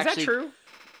actually I Is actually... that true?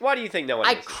 Why do you think no one? I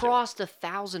listens to it? crossed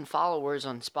 1,000 followers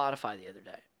on Spotify the other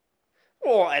day.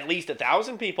 Well, at least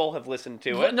 1,000 people have listened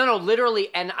to it. No, literally,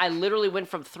 and I literally went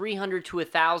from 300 to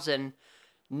 1,000.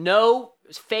 No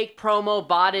fake promo,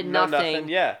 botted, No, nothing.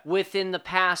 yeah. Within the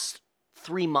past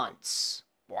 3 months.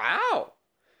 Wow.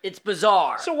 It's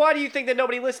bizarre. So why do you think that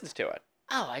nobody listens to it?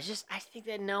 I think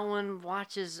that no one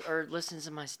watches or listens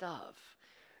to my stuff.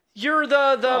 You're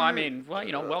the. Oh, I mean, well,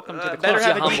 welcome to the better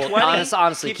club. have a Keeps you D20. humble.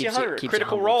 Honestly, keeps you keeps you- 100. keeps you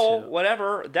Critical humble, Role, too.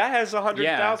 whatever. That has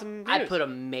 100,000 I views. put a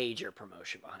major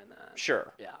promotion behind that.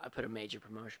 Sure. Yeah, I put a major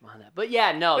promotion behind that. But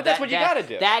yeah, no. But that's what you gotta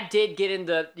do. That did get in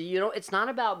the, it's not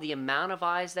about the amount of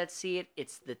eyes that see it,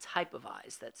 it's the type of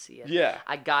eyes that see it. Yeah.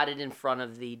 I got it in front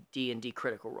of the D&D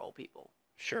Critical Role people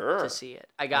Sure. to see it.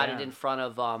 I got it Yeah. in front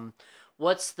of,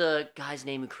 what's the guy's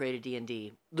name who created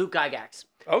D&D? Luke Gygax.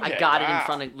 Okay, I got it in wow.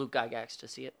 front of Luke Gygax to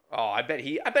see it. Oh, I bet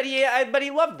he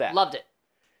loved that. Loved it.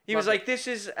 He was loved like, "This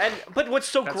is," but what's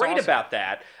so That's great awesome. about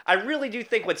that? I really do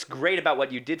think what's great about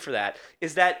what you did for that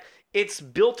is that it's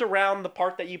built around the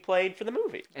part that you played for the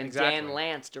movie. And Exactly. Dan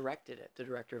Lance directed it, the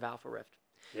director of Alpha Rift.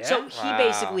 Yeah? So he Wow.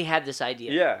 basically had this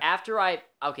idea. Yeah.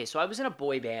 So I was in a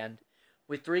boy band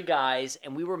with 3 guys,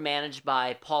 and we were managed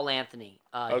by Paul Anthony.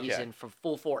 He's Okay. in from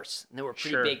Full Force, and they were pretty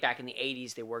Sure. big back in the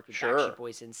 '80s. They worked with Sure. Backstreet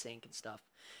Boys, NSYNC, and stuff.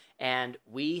 And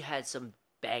we had some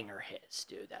banger hits,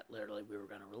 dude. That literally we were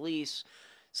going to release.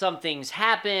 Some things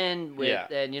happened with, Yeah.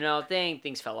 and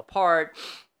things fell apart.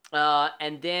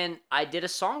 And then I did a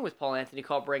song with Paul Anthony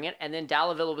called "Bring It," and then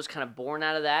Dalla Villa was kind of born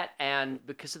out of that. And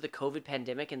because of the COVID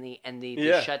pandemic and the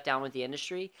Yeah. shutdown with the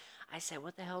industry, I said,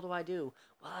 "What the hell do I do?"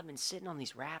 Well, I've been sitting on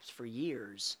these raps for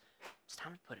years. It's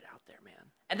time to put it out there,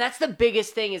 man. And that's the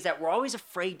biggest thing is that we're always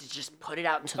afraid to just put it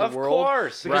out into the Of world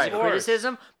course, because of of course.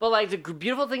 criticism. But like the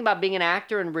beautiful thing about being an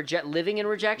actor and living in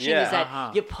rejection Yeah. is that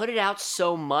Uh-huh. you put it out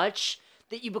so much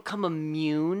that you become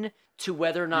immune to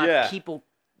whether or not Yeah. people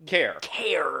Care.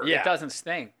 care. Yeah. It doesn't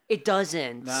sting. It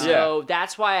doesn't. No. So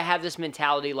that's why I have this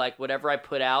mentality like whatever I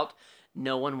put out,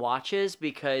 no one watches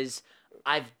because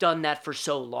I've done that for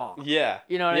so long. Yeah.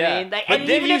 You know what yeah. I mean? Like, But and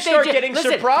then even you if they start do- getting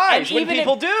listen, surprised and when even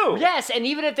people if- do. Yes, and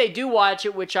even if they do watch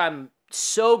it, which I'm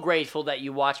so grateful that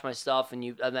you watch my stuff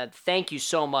and that thank you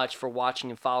so much for watching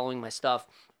and following my stuff.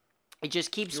 It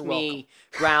just keeps You're me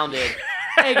grounded.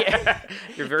 Thank you.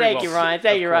 You're very Thank you, welcome. Ryan.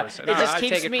 Thank Of you, Ryan. course. It No, just I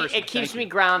keeps take me. personally. It keeps Thank me you.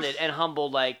 grounded and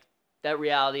humbled. Like that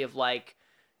reality of like,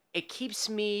 it keeps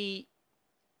me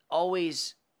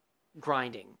always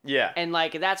grinding. Yeah. And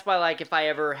like that's why like if I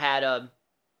ever had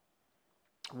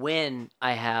when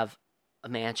I have a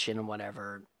mansion and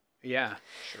whatever Yeah.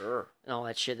 Sure. and all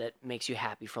that shit that makes you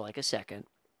happy for like a second,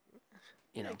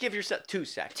 Give yourself 2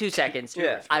 seconds. 2 seconds.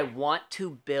 Yeah. I want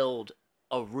to build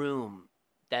a room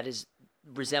that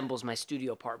resembles my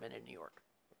studio apartment in New York,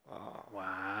 Oh,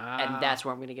 Wow. and that's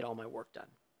where I'm going to get all my work done.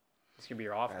 It's gonna be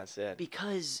your office. that's it.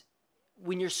 Because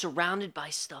when you're surrounded by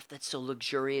stuff that's so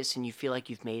luxurious and you feel like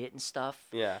you've made it and stuff,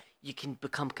 Yeah. you can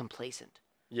become complacent.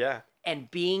 Yeah. And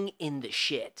being in the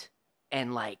shit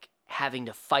and like having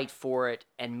to fight for it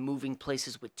and moving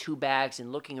places with 2 bags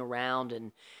and looking around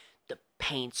and the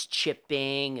paint's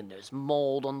chipping and there's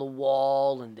mold on the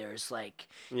wall and there's like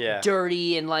Yeah.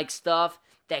 dirty and like stuff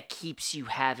that keeps you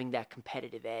having that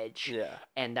competitive edge. Yeah.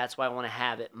 And that's why I want to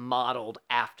have it modeled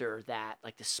after that,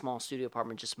 like the small studio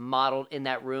apartment just modeled in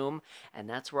that room. And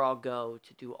that's where I'll go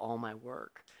to do all my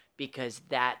work because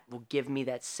that will give me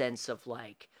that sense of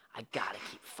like, I gotta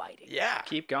keep fighting. Yeah.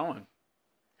 Keep going.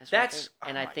 What I That's- think.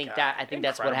 And oh I my think God. that that's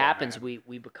what Incredible, happens. man.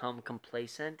 We become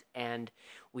complacent and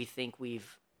we think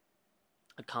we've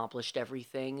accomplished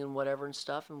everything and whatever and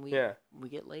stuff, and we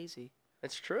get lazy.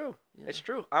 It's true. Yeah. It's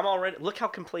true. I'm already. Look how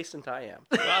complacent I am.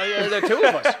 Well, yeah, the 2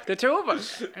 of us. The 2 of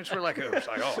us. And we're like,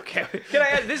 oh, okay. Can I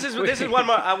add, this is one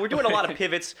more. We're doing a lot of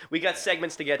pivots. We got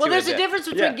segments to get Well, to. there's in a bit. difference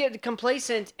between getting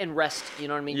complacent and rest. You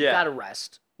know what I mean? You Yeah. gotta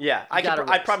rest. Yeah, I gotta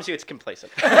I rest. promise you, it's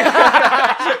complacent.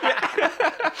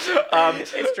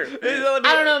 It's true. I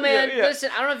don't know, man. Yeah, yeah.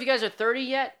 Listen, I don't know if you guys are 30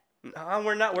 yet. No,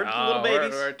 we're not. We're No, little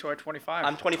babies. We're at 25.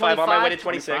 I'm 25, on my way to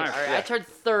 25? 26. 25. All right, Yeah. I turned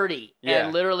 30, Yeah.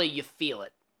 and literally you feel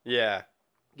it. Yeah.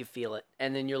 You feel it,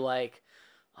 and then you're like,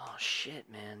 oh shit,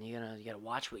 man, you gotta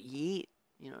watch what you eat.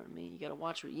 You know what I mean? You gotta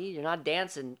watch what you eat. You're not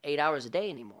dancing 8 hours a day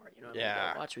anymore. You know what I mean? You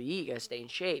gotta watch what you eat. You gotta stay in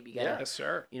shape. You gotta, Yes,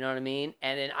 sir. You know what I mean?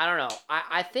 And then I don't know.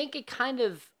 I think it kind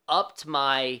of upped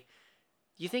my.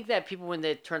 You think that people when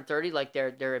they turn 30, like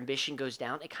their ambition goes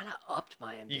down? It kind of upped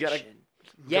my ambition. You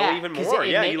gotta go even more.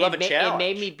 You love a challenge.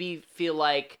 It made me feel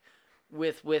like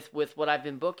with what I've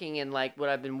been booking and like what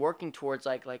I've been working towards,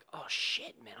 like oh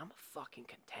shit, man, I'm a fucking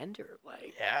contender.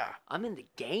 Like I'm in the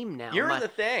game now. You're in the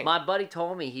thing. My buddy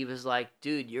told me, he was like,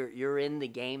 dude, you're in the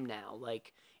game now.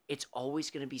 Like it's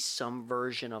always gonna be some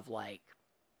version of like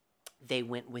they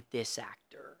went with this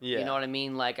actor. Yeah. You know what I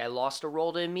mean? Like I lost a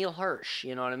role to Emile Hirsch.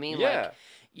 You know what I mean? Yeah. Like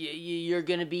you're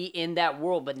gonna be in that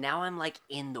world, but now I'm like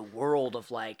in the world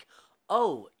of like,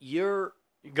 oh, you're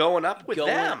going up with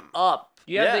them. Up.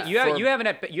 You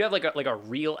have like a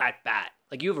real at bat.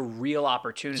 Like you have a real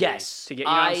opportunity. Yes. To get. You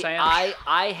know what I'm saying?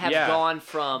 I have gone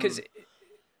from.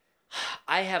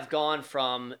 I have gone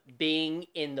from being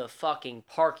in the fucking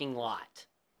parking lot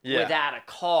without a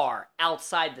car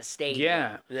outside the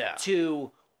stadium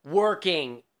to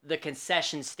working the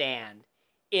concession stand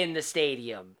in the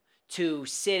stadium to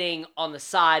sitting on the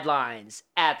sidelines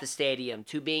at the stadium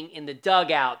to being in the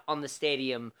dugout on the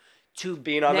stadium to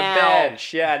being on the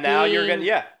bench. Yeah, now you're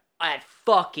gonna at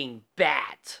fucking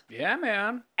bat. Yeah,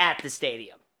 man. At the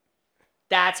stadium.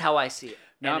 That's how I see it.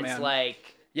 No, and man. It's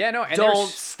like and don't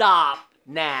stop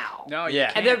now. No,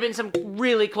 And there have been some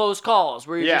really close calls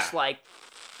where you're just like,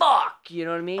 fuck, you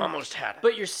know what I mean? Almost had it.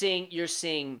 But you're seeing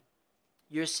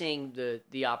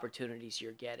the opportunities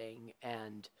you're getting,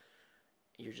 and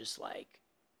you're just like,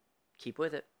 keep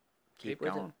with it. Keep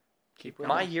with going. it. Keep with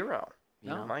My it. hero.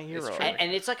 No, my hero.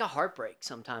 And it's like a heartbreak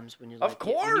sometimes when you're Of like,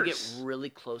 when you get course. really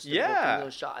close to Yeah. booking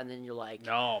those shot, and then you're like,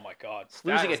 Oh my God.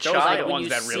 Losing a Those child. are the when ones you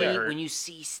that really see hurt. when you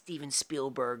see Steven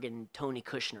Spielberg and Tony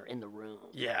Kushner in the room,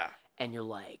 and you're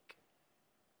like,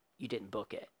 you didn't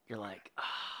book it. You're like,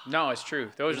 No, it's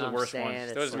true. Those You are know the what worst I'm saying?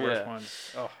 ones. It's Those are the like- worst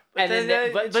ones. Oh. and then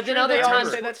it's but then true, other they always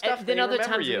times, say that stuff, then they other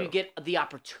remember times when you. you get the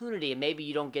opportunity, and maybe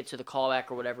you don't get to the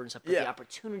callback or whatever and stuff, but the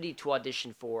opportunity to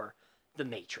audition for The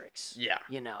Matrix. Yeah.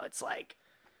 You know, it's like,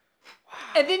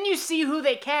 and then you see who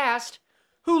they cast,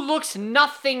 who looks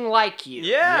nothing like you.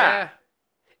 Yeah.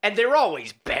 And they're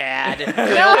always bad.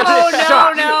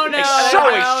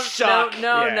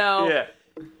 No.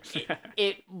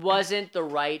 It wasn't the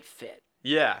right fit.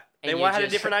 Yeah. They And you had a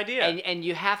just- different idea. And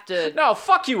you have to. No,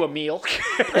 fuck you, Emil.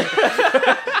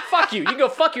 Fuck you. You can go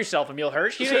fuck yourself, Emil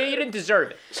Hirsch. You didn't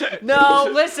deserve it. No,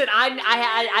 listen,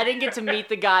 I didn't get to meet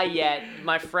the guy yet.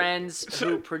 My friends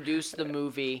who produced the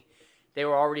movie, they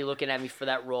were already looking at me for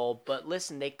that role. But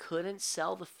listen, they couldn't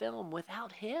sell the film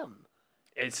without him.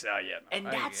 It's And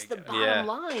that's the get it. bottom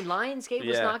line. Lionsgate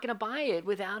was not going to buy it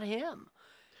without him.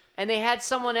 And they had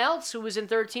someone else who was in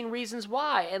 13 Reasons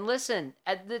Why. And listen,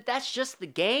 that's just the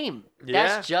game. Yeah.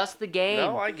 That's just the game.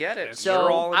 No, I get it. You're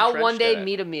So all I'll one entrenched day in it.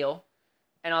 meet Emil,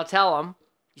 and I'll tell him,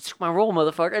 "You took my role,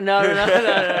 motherfucker." No.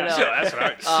 That's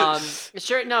what I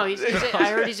Sure, no. I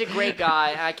heard he's a great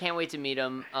guy. I can't wait to meet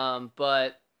him.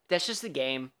 But that's just the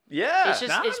game. Yeah. It's just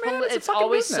Nah, it's man, it's a fucking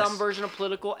always business. some version of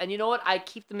political. And you know what? I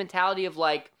keep the mentality of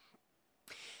like,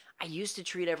 I used to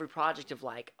treat every project of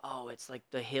like, oh, it's like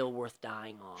the hill worth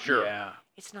dying on. Sure. Yeah.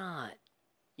 It's not.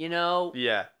 You know.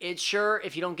 Yeah. It's sure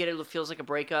if you don't get it, it feels like a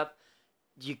breakup.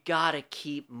 You gotta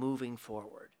keep moving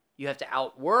forward. You have to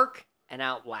outwork and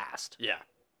outlast. Yeah.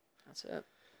 That's it.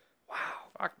 Wow.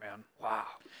 Fuck, man. Wow.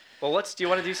 Well, do you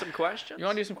want to do some questions? You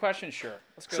want to do some questions? Sure.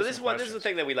 Let's go. So with this some one, this is the questions.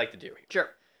 thing that we like to do here. Sure.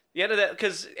 The end of that,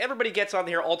 because everybody gets on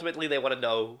here. Ultimately, they want to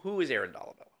know who is Aaron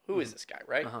Dalla. Who is this guy,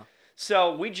 right? Uh-huh.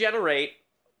 So we generate,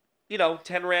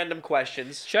 10 random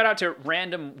questions. Shout out to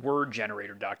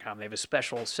randomwordgenerator.com. They have a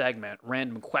special segment,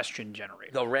 Random Question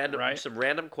Generator. Some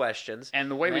random questions. And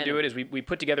the way we do it is we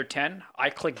put together 10. I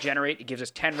click generate. It gives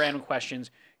us 10 random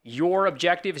questions. Your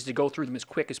objective is to go through them as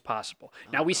quick as possible.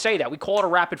 Now, we say that. We call it a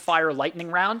rapid-fire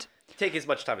lightning round. Take as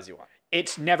much time as you want.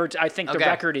 It's never. I think the Okay.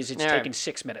 record is it's All right. taken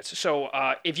 6 minutes. So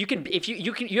if you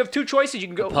have two choices. You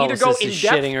can go either Publicist go in is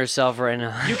depth. shitting herself right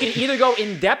now. You can either go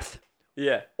in depth,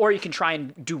 Yeah. or you can try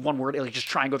and do one word. Like just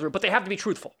try and go through it. But they have to be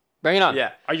truthful. Bring it on.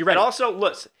 Yeah. Are you ready? And also,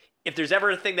 listen, if there's ever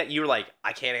a thing that you're like,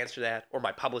 I can't answer that, or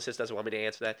my publicist doesn't want me to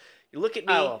answer that, you look at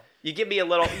me, Oh. you give me a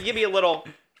little,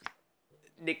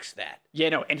 nix that. Yeah,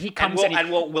 no. And he And comes we'll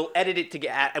edit it and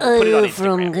we'll put it on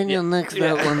Instagram. Can you mix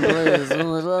that one, please? I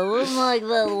wouldn't like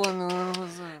that one.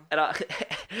 And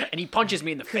and he punches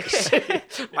me in the face.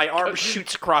 my arm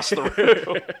shoots across the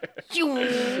room.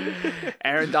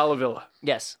 Aaron Dallavilla,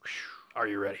 Yes. are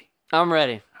you ready? I'm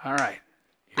ready. All right.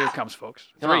 Here it comes, folks.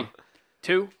 Come 3, on.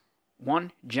 2,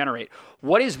 One, generate.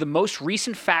 What is the most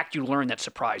recent fact you learned that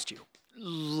surprised you?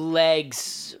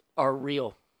 Legs are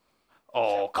real.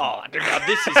 Oh, come on. Now,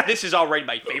 this is already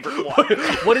my favorite one.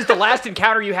 What is the last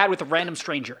encounter you had with a random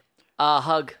stranger?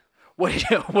 Hug.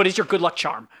 What is your good luck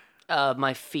charm?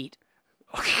 My feet.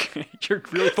 Okay, you're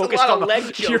really focused lot on of the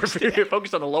leg you're jokes really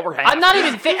focused on the lower half. I'm not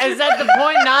even is that the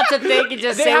point not to think and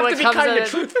just They say have what to be comes kind out of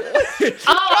truthful.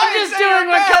 Oh, I'm just doing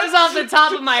what comes off the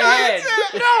top of my head.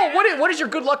 No, what is your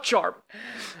good luck charm?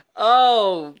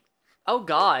 Oh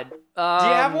God. Do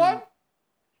you have one?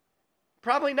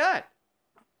 Probably not.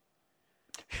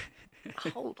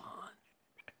 Hold on.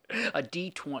 A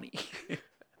D20.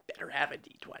 Better have a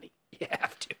D20. You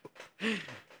have to. Do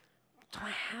I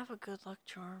have a good luck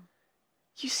charm?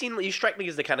 You strike me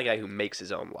as the kind of guy who makes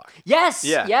his own luck. Yes.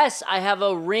 Yeah. Yes. I have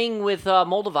a ring with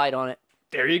Moldavite on it.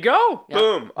 There you go.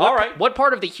 Boom. All right. What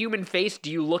part of the human face do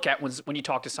you look at when you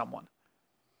talk to someone?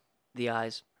 The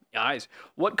eyes. Eyes.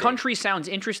 What country sounds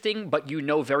interesting but you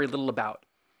know very little about?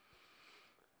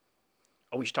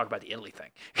 Oh, we should talk about the Italy thing.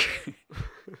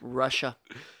 Russia.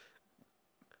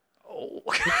 Oh.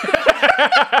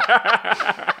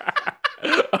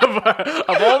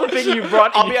 of all the things you've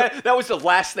brought, that was the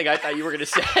last thing I thought you were going to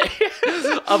say.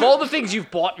 of all the things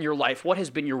you've bought in your life, what has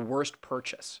been your worst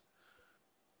purchase?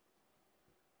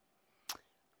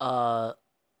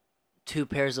 2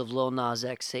 pairs of Lil Nas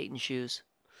X Satan shoes.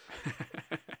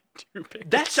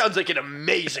 That sounds like an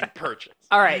amazing purchase.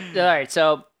 All right.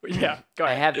 So Yeah, go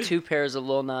I ahead. have 2 pairs of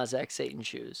Lil Nas X Satan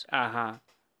shoes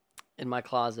in my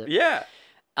closet. Yeah.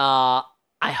 I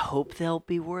hope they'll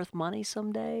be worth money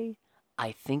someday.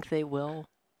 I think they will.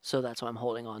 So that's why I'm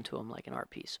holding on to them like an art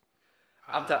piece.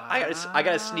 I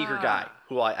got a sneaker guy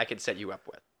who I can set you up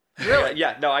with. Really?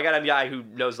 Yeah. No, I got a guy who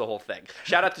knows the whole thing.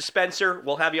 Shout out to Spencer.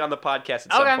 We'll have you on the podcast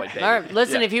at some point, baby. All right.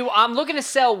 Listen, Yeah. I'm looking to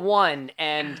sell one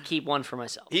and keep one for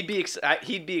myself. He'd be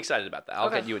excited about that. I'll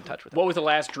get you in touch with him. What was the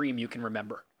last dream you can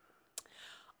remember?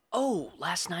 Oh,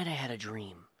 last night I had a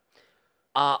dream.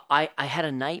 I had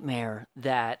a nightmare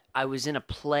that I was in a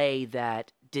play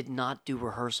that did not do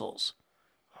rehearsals.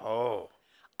 Oh.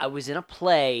 I was in a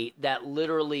play that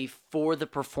literally for the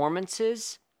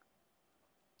performances,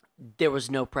 there was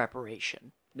no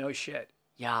preparation. No shit.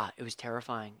 Yeah, it was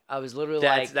terrifying. I was literally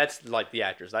That's like the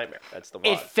actor's nightmare. That's the one.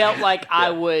 it felt like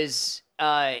I was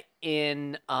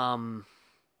in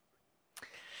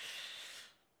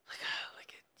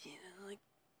like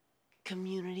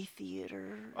community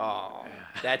theater. Oh,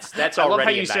 that's I already. love how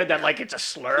a you said that nightmare. like it's a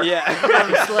slur. Yeah.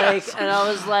 I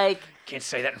was like, Can't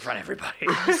say that in front of everybody.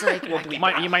 you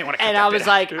you might want to. and I was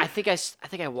like, I think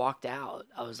I walked out.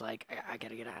 I was like, I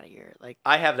gotta get out of here. Like,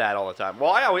 I have that all the time.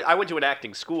 Well, I went to an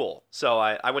acting school, so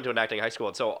I went to an acting high school,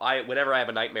 and so whenever I have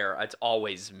a nightmare, it's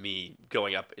always me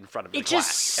going up in front of the it class.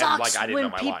 just sucks and, I didn't know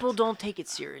when my people lines. don't take it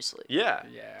seriously. Yeah.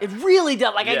 It really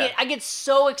does. Like Yeah. I get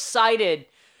so excited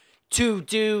to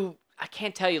do. I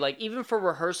can't tell you, like, even for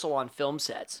rehearsal on film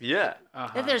sets. Yeah.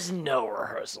 There's no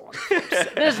rehearsal on film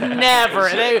sets. There's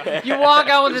never. You walk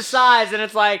out with the sides, and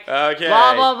it's like, Okay.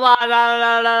 blah, blah, blah, da, da,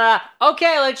 da, da, da.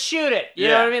 Okay, let's shoot it. You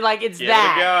know what I mean? Like, it's Give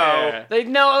that. it a go. Like,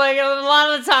 no, like, a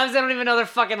lot of the times, they don't even know their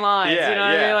fucking lines. Yeah, You know what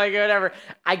I yeah. mean? Like, whatever.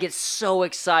 I get so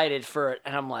excited for it,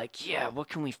 and I'm like, yeah, what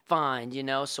can we find, you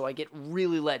know? So I get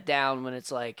really let down when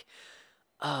it's like,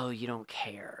 oh, you don't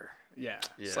care. Yeah.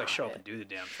 It's like show up and do the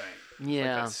damn thing.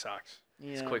 Yeah. Like, that sucks.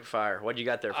 It's quick fire. What do you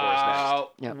got there for us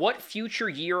next? Yeah. What future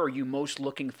year are you most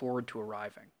looking forward to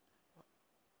arriving?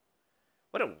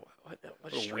 What a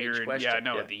strange Weird. question. Yeah,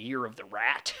 no, the year of the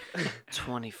rat.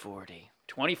 2040.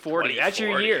 2040. That's your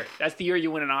 2040. year. That's the year you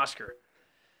win an Oscar.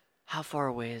 How far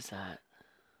away is that?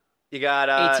 You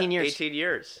got 18 years. 18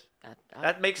 years.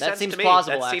 That makes that sense seems to me.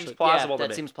 plausible. That actually. seems plausible to That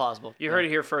me. seems plausible. You heard it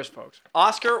here first, folks.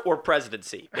 Oscar or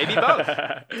presidency? Maybe both.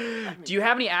 Do you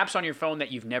have any apps on your phone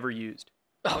that you've never used?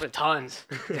 Oh, tons.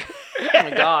 Oh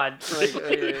my god.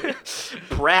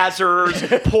 Brazzers,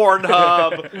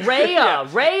 Pornhub.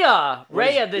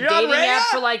 Raya, the You're on dating app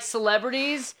Raya? for like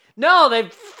celebrities. No, they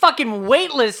fucking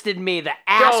waitlisted me, the Those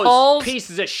assholes.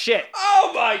 pieces of shit.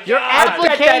 Oh my god! Your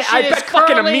application I is bet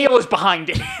fucking currently Emil is behind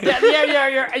it.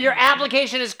 your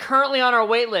application is currently on our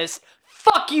wait list.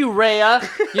 Fuck you, Raya.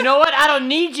 You know what? I don't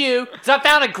need you because I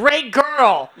found a great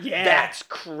girl. Yeah. That's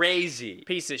crazy.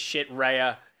 Piece of shit,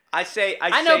 Raya.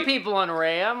 I know people on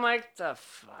Raya. I'm like, the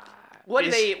fuck. What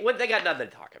they got nothing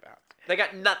to talk about. They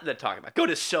got nothing to talk about. Go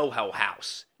to Soho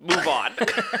House. Move on.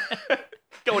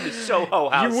 Going to Soho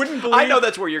House. You wouldn't I know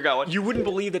that's where you're going. You wouldn't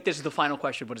believe that this is the final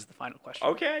question. What is the final question?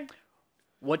 Okay.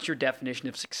 What's your definition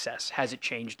of success? Has it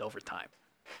changed over time?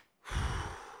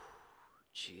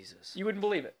 Jesus. You wouldn't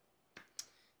believe it.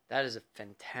 That is a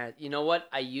fantastic. You know what?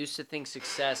 I used to think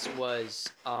success was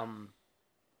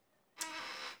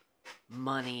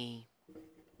money,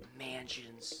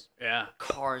 mansions,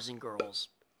 cars, and girls.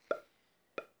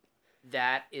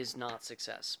 That is not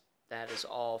success. That is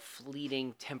all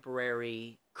fleeting,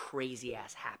 temporary,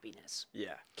 crazy-ass happiness.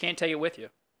 Yeah. Can't take it with you.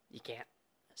 You can't.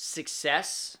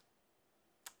 Success,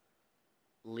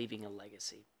 leaving a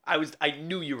legacy. I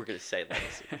knew you were going to say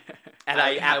legacy. And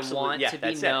I want to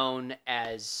be known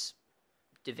as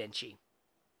Da Vinci.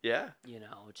 Yeah. You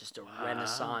know, just a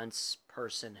Renaissance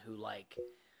person who, like,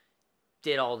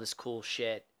 did all this cool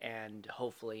shit and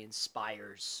hopefully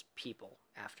inspires people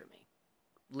after me.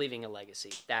 Leaving a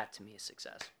legacy. That, to me, is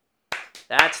success.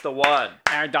 That's the one.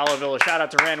 Aaron Dalla, shout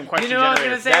out to Random Question You knew I was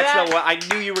Generator. gonna say That's that? the one. I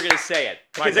knew you were going to say it.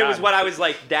 Because it was what I was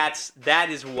like, that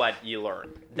is what you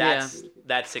learn. That's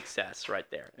success right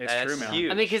there. It's that's true, man.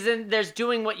 huge. I mean, because then there's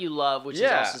doing what you love, which is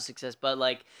also success. But,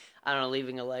 like, I don't know,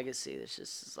 leaving a legacy, it's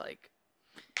just like,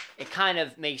 it kind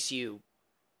of makes you...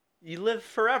 You live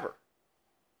forever.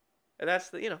 And that's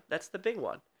the big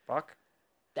one. Fuck.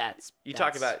 You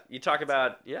talk about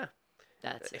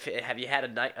That's it. Have you had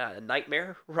a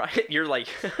nightmare? Right? You're like,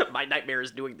 my nightmare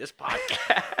is doing this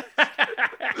podcast.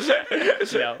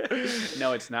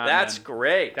 No, it's not. That's man.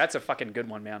 great. That's a fucking good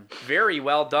one, man. Very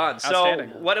well done. So,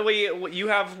 what do we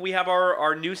have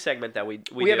our new segment that we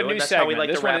do. Have a new and that's segment. How we like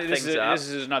this to wrap one, things up. This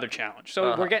is another challenge.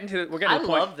 So we're getting to I the point.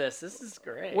 love this. This is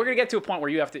great. We're gonna get to a point where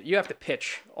you have to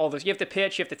pitch all this. You have to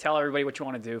pitch. You have to tell everybody what you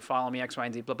want to do. Follow me, X, Y,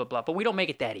 and Z. Blah blah blah. But we don't make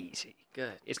it that easy.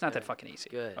 Good. It's not that fucking easy.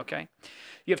 Good. Okay.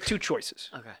 You have two choices.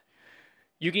 Okay.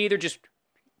 You can either just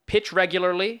pitch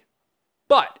regularly,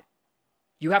 but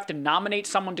you have to nominate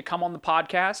someone to come on the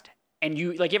podcast. And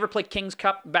you ever play King's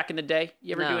Cup back in the day?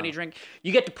 You ever do any drink?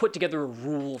 You get to put together a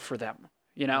rule for them.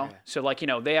 You know, so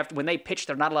they have to, when they pitch,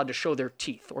 they're not allowed to show their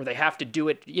teeth, or they have to do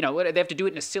it. You know, they have to do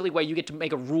it in a silly way. You get to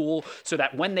make a rule so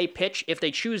that when they pitch, if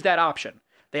they choose that option,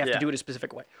 they have to do it a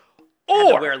specific way.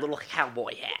 Or wear a little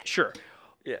cowboy hat. Sure.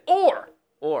 Yeah. Or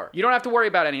you you don't have to worry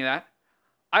about any of that.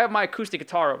 I have my acoustic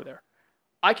guitar over there.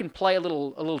 I can play a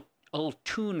little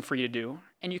tune for you to do,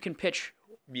 and you can pitch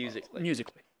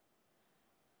musically.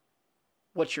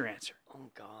 What's your answer? Oh,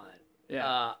 God.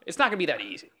 Yeah. It's not going to be that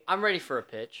easy. I'm ready for a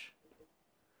pitch.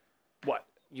 What?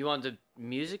 You want the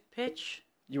music pitch?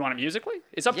 You want it musically?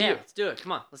 It's up to you. Yeah, let's do it.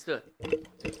 Come on, let's do it.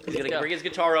 He's going to bring his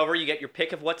guitar over. You get your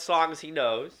pick of what songs he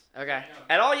knows. Okay.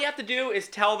 And all you have to do is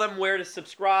tell them where to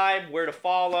subscribe, where to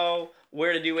follow,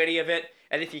 where to do any of it.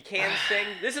 And if you can sing,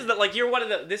 this is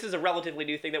this is a relatively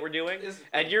new thing that we're doing,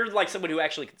 and you're like someone who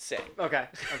actually can sing. Okay.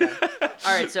 All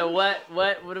right. So what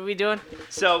are we doing?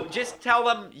 So just tell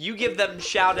them, you give them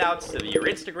shout outs to your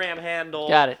Instagram handle.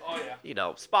 Got it. Oh, yeah. You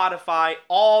know, Spotify,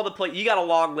 all the you got a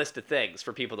long list of things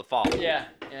for people to follow. Yeah.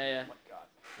 Oh my God.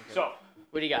 So,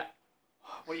 What do you got?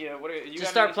 what do you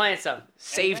Just start playing some.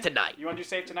 Save Tonight. You want to do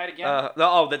Save Tonight again?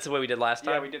 That's the way we did last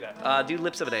time. Yeah, we did that. Do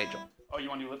Lips of an Angel. Oh, you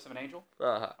want to do Lips of an Angel?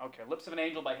 Uh-huh. Okay, Lips of an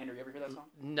Angel by Hinder. You ever hear that song?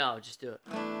 No, just do it.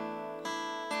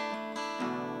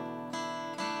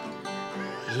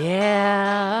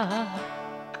 Yeah.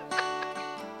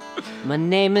 My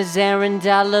name is Aaron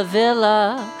Dalla.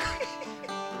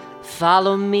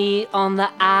 Follow me on the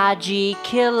IG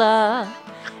Killer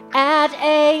at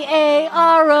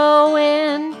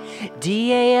AARONDALLAVILLA.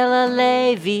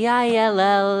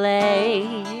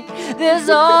 There's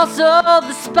also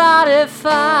the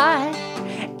Spotify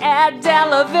at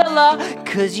Dalla Villa,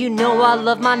 'cause you know I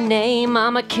love my name,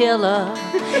 I'm a killer.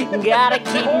 Gotta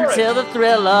keep until the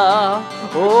thriller.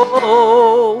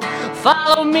 Oh,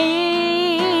 follow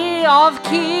me off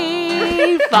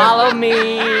key, follow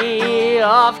me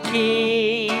off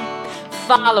key,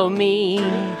 follow me.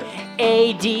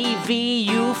 ADV,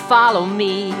 you follow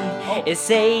me. It's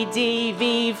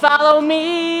ADV, follow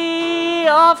me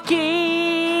off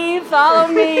key, follow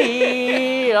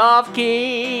me off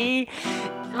key.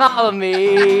 Follow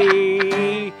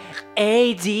me,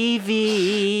 ADV.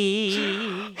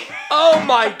 Oh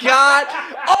my God!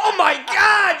 Oh my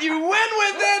God! You win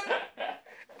with it,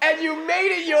 and you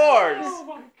made it yours. Oh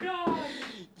my God.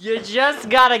 You just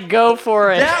gotta go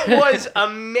for it. That was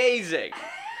amazing.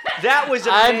 That was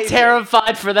amazing. I'm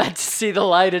terrified for that to see the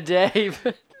light of day.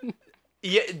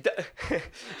 Yeah,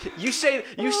 you say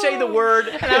the word.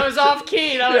 And I was off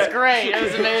key. That was great. It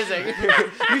was amazing.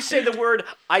 You say the word.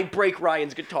 I break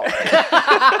Ryan's guitar.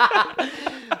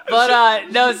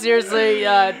 But no, seriously, the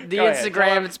Go ahead.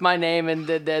 Instagram, it's my name, and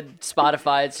the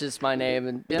Spotify, it's just my name,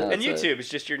 and And YouTube is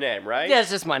just your name, right? Yeah, it's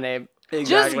just my name.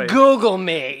 Exactly. Just Google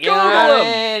me. You know what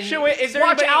I mean? Is there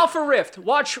Watch anybody- Alpha Rift.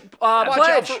 Watch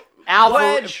Pledge.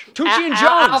 Pledge. Tucci and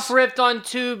Jones. Alf Ripped on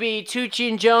Tubi, Tucci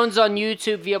and Jones on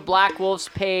YouTube via Black Wolf's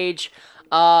page.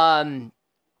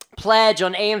 Pledge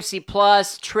on AMC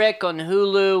Plus, Trick on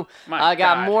Hulu. I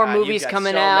got God, more you've movies got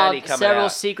coming so out. many coming Several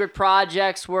out. secret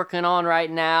projects working on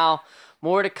right now.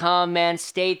 More to come, man.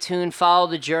 Stay tuned. Follow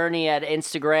the journey at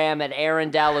Instagram at Aaron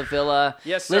Dalla Villa.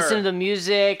 Yes, sir. Listen to the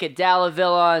music at Dalla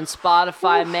Villa on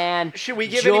Spotify, man. Should we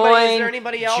give anybody? Is there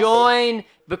anybody else? Join.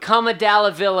 Become a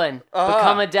Dalla villain.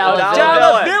 Become a Dalla Dalla Villain.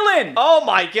 Dalla Villain. Oh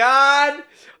my God!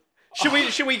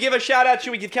 Should we give a shout out?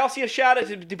 Should we give Kelsey a shout out?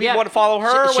 Do people want to follow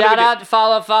her? What do we Shout do? out,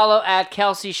 follow at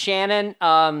Kelsey Shannon.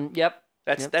 Yep.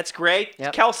 That's great.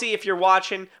 Yep. Kelsey, if you're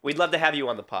watching, we'd love to have you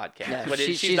on the podcast. Yeah, But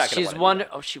she's not going to want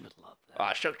to. Oh, she would love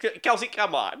that. Kelsey,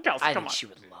 come on. Kelsey, I come think on. she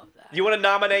would love that. You want to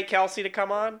nominate Kelsey to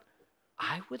come on?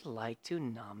 I would like to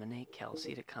nominate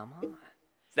Kelsey to come on.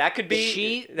 That could be.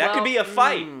 She- that could be a well,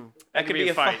 fight. mm. That could be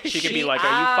a fight. She could be like,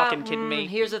 "Are you fucking kidding me?"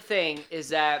 Here's the thing: is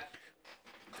that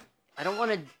I don't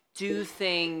want to do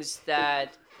things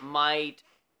that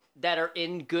are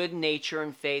in good nature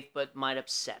and faith, but might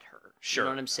upset her. Sure. You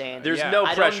know what I'm saying? There's Yeah. no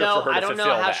I pressure don't know, for her to I don't know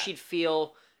fulfill how that. she'd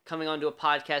feel coming onto a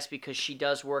podcast because she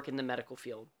does work in the medical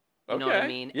field. You know what I Okay,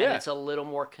 mean? yeah. And it's a little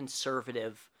more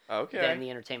conservative Okay. than the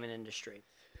entertainment industry.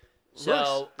 So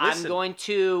Listen. I'm going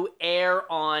to err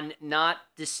on not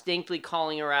distinctly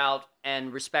calling her out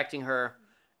and respecting her.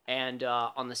 And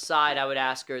on the side, I would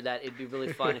ask her that it'd be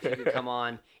really fun if you could come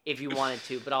on if you wanted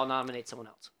to, but I'll nominate someone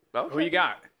else. Okay. Who you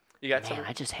got? You got Man, someone?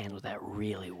 I just handled that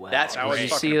really well. That's That was Did you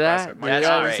fucking see that? impressive. Did That's you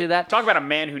guys great. see that? Talk about a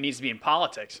man who needs to be in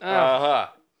politics. Uh-huh.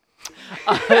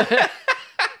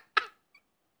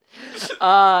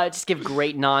 Just give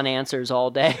great non-answers all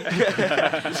day.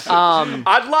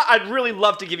 I'd really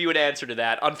love to give you an answer to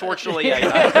that. Unfortunately, I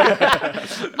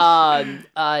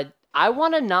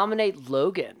want to nominate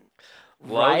Logan.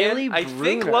 Riley Logan. I think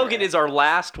Bruner. Logan is our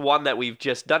last one that we've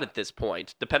just done at this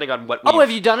point, depending on what. Oh,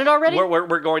 have you done it already?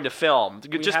 We're going to film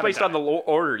just haven't based done on the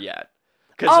order yet.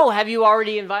 'Cause Oh, have you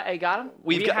already got him?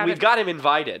 we've haven't- got him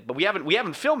invited, but we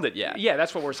haven't filmed it yet. Yeah,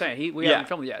 that's what we're saying. We Yeah. haven't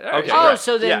filmed it yet. All right, Okay. Oh, Right.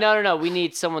 so then Yeah. no. We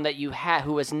need someone that you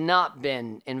who has not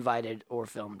been invited or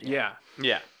filmed yet. Yeah.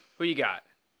 Yeah. Who you got?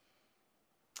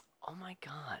 Oh my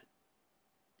God,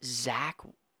 Zach.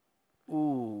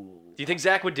 Ooh, Do you think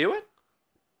Zach would do it?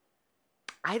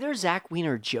 either Zach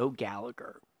Wiener or Joe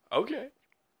Gallagher. Okay.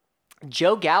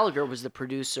 Joe Gallagher was the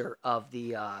producer of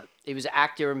the. He was an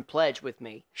actor in Pledge with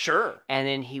me, Sure. and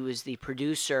then he was the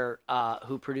producer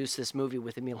who produced this movie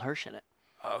with Emil Hirsch in it.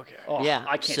 Okay. Oh, Yeah,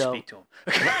 I can't so- speak to him.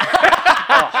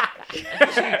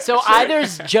 So either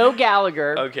it's Joe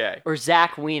Gallagher Okay. or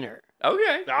Zach Wiener.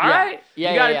 Okay. All right.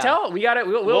 Yeah, you got to yeah. tell. We got to.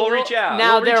 We'll reach out.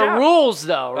 Now we'll reach there are out. rules,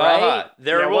 though, right?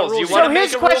 There Yeah, are what rules. You rules? want So to here's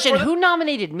make the a rule question: for them? who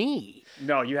nominated me?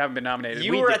 No, you haven't been nominated.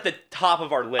 You We were did. at the top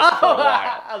of our list for a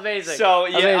while. Amazing. So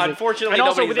yeah, Amazing. unfortunately, And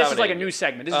also, nobody's this is like a nominated new you.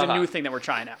 segment. This is a Uh-huh. new thing that we're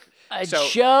trying out. So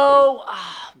Joe.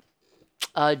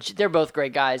 They're both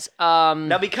great guys.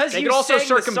 Now, because They you could also sang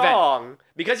circumvent.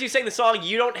 the song,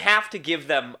 you don't have to give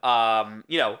them,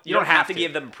 you don't have to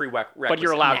give them prerequisites. but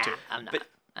you're allowed Nah, to. I'm not. But-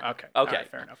 Okay. Okay. All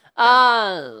right, fair enough.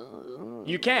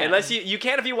 You can. Unless you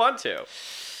can if you want to.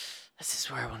 This is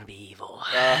where I want to be evil.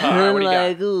 What do you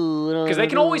got? Because Because they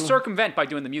can always circumvent by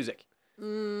doing the music.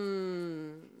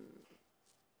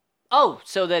 Oh,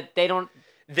 so that they don't.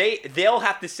 They'll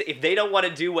have to say, if they don't want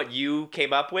to do what you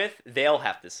came up with, they'll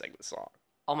have to sing the song.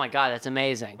 Oh my God, that's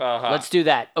amazing. Uh-huh. Let's do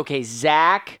that. Okay,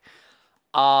 Zach.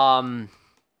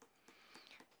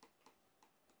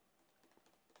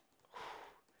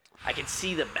 I can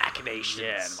see the machinations.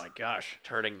 Yeah, my gosh.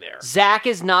 turning there. Zach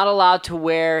is not allowed to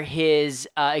wear his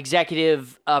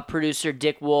executive producer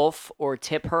Dick Wolf or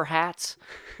tip her hats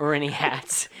or any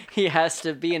hats. He has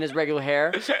to be in his regular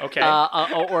hair. Okay.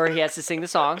 Or he has to sing the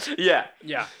songs. Yeah.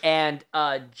 Yeah. And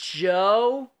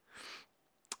Joe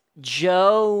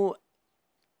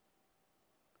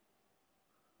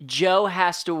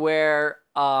has to wear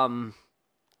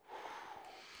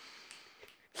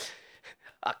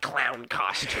A clown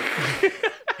costume.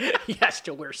 He has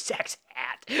to wear sex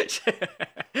hat.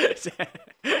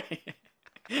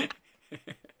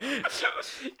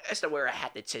 Has to wear a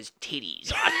hat that says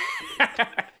titties on.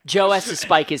 Joe has to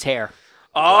spike his hair.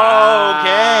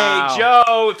 Okay,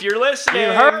 Joe, if you're listening.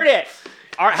 You heard it.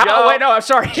 All right, Joe- oh, wait, no, I'm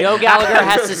sorry. Joe Gallagher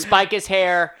has to spike his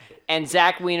hair, and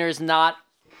Zach Wiener's not.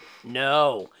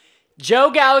 No.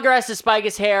 Joe Gallagher has to spike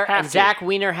his hair, Have and to. Zach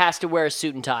Wiener has to wear a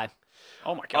suit and tie.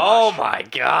 Oh my gosh. Oh my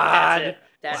God.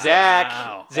 That's Zach,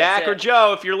 Wow. Zach That's or it.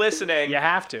 Joe, if you're listening. You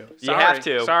have to. You Sorry. have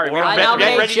to. Sorry. Or we don't I get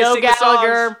nominate ready to Joe sing the songs.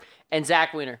 Gallagher and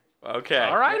Zach Wiener. Okay.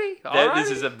 All righty.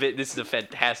 This is a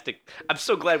fantastic. I'm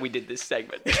so glad we did this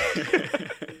segment.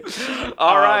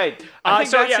 All right. I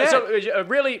think that's it. So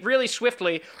really, really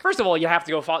swiftly. First of all, you have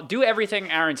to go follow. Do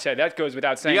everything Aaron said. That goes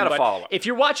without saying. You got to but follow it. If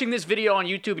you're watching this video on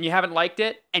YouTube and you haven't liked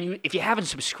it, and if you haven't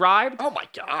subscribed, Oh my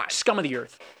God. scum of the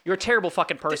earth. You're a terrible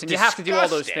fucking person. You have to do all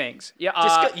those Disgusting. things.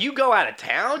 Yeah. You go out of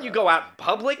town. You go out in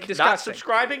public. Not Disgusting.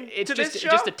 subscribing It's to just this show.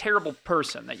 just a terrible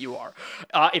person that you are.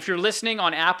 If you're listening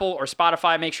on Apple or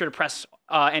Spotify, make sure to press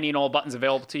any and all buttons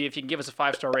available to you. If you can give us a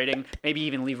 5-star rating, maybe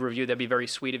even leave a review, that'd be very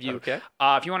sweet of you. Okay.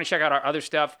 If you want to check out our other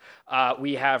stuff,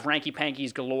 we have Ranky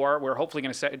Pankies galore. We're hopefully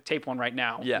going to tape one right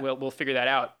now. Yeah. We'll figure that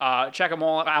out. Check them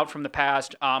all out from the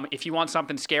past. If you want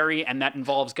something scary and that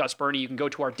involves Gus Burney, you can go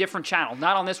to our different channel.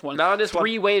 Not on this one. Not on this one.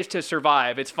 3 Ways to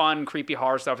Survive. It's fun, creepy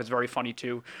horror stuff. It's very funny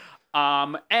too.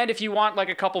 And if you want like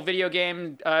a couple video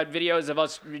game videos of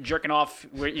us jerking off,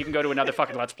 where you can go to another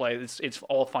fucking Let's Play. It's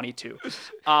all funny too. Look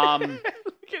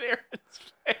at Aaron's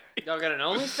face. Y'all got an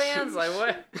OnlyFans? Like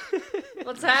what?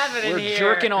 What's happening We're here?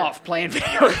 jerking off playing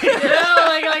video games. You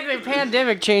know, like the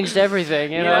pandemic changed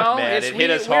everything. You know. Man, it hit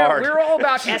us hard. We're all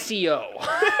about SEO.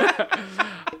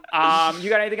 You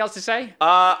got anything else to say?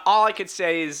 All I could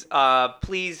say is,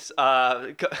 please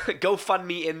go fund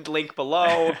me in the link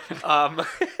below.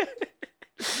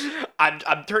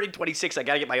 I'm turning 26. I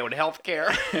gotta get my own health care.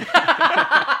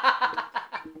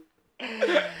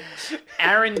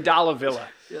 Aaron Dalla,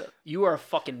 you are a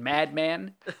fucking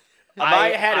madman. My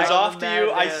hat is off to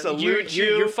you. I madman. salute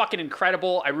you. You're fucking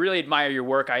incredible. I really admire your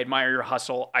work. I admire your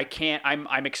hustle.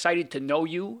 I'm excited to know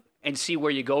you and see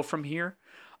where you go from here.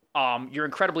 You're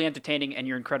incredibly entertaining and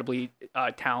you're incredibly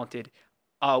talented.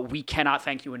 We cannot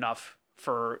thank you enough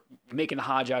for making the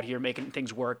Hodge out here, making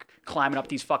things work, climbing up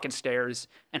these fucking stairs,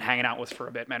 and hanging out with us for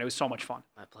a bit, man. It was so much fun.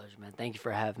 My pleasure, man. Thank you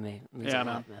for having me. It means Yeah, a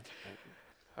man. lot, man. Thank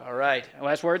you. All right.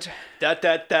 Last words? Da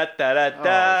da da da da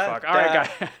da. fuck. All right,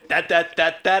 guys. Da da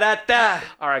da da da da.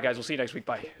 All right, guys. We'll see you next week.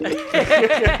 Bye.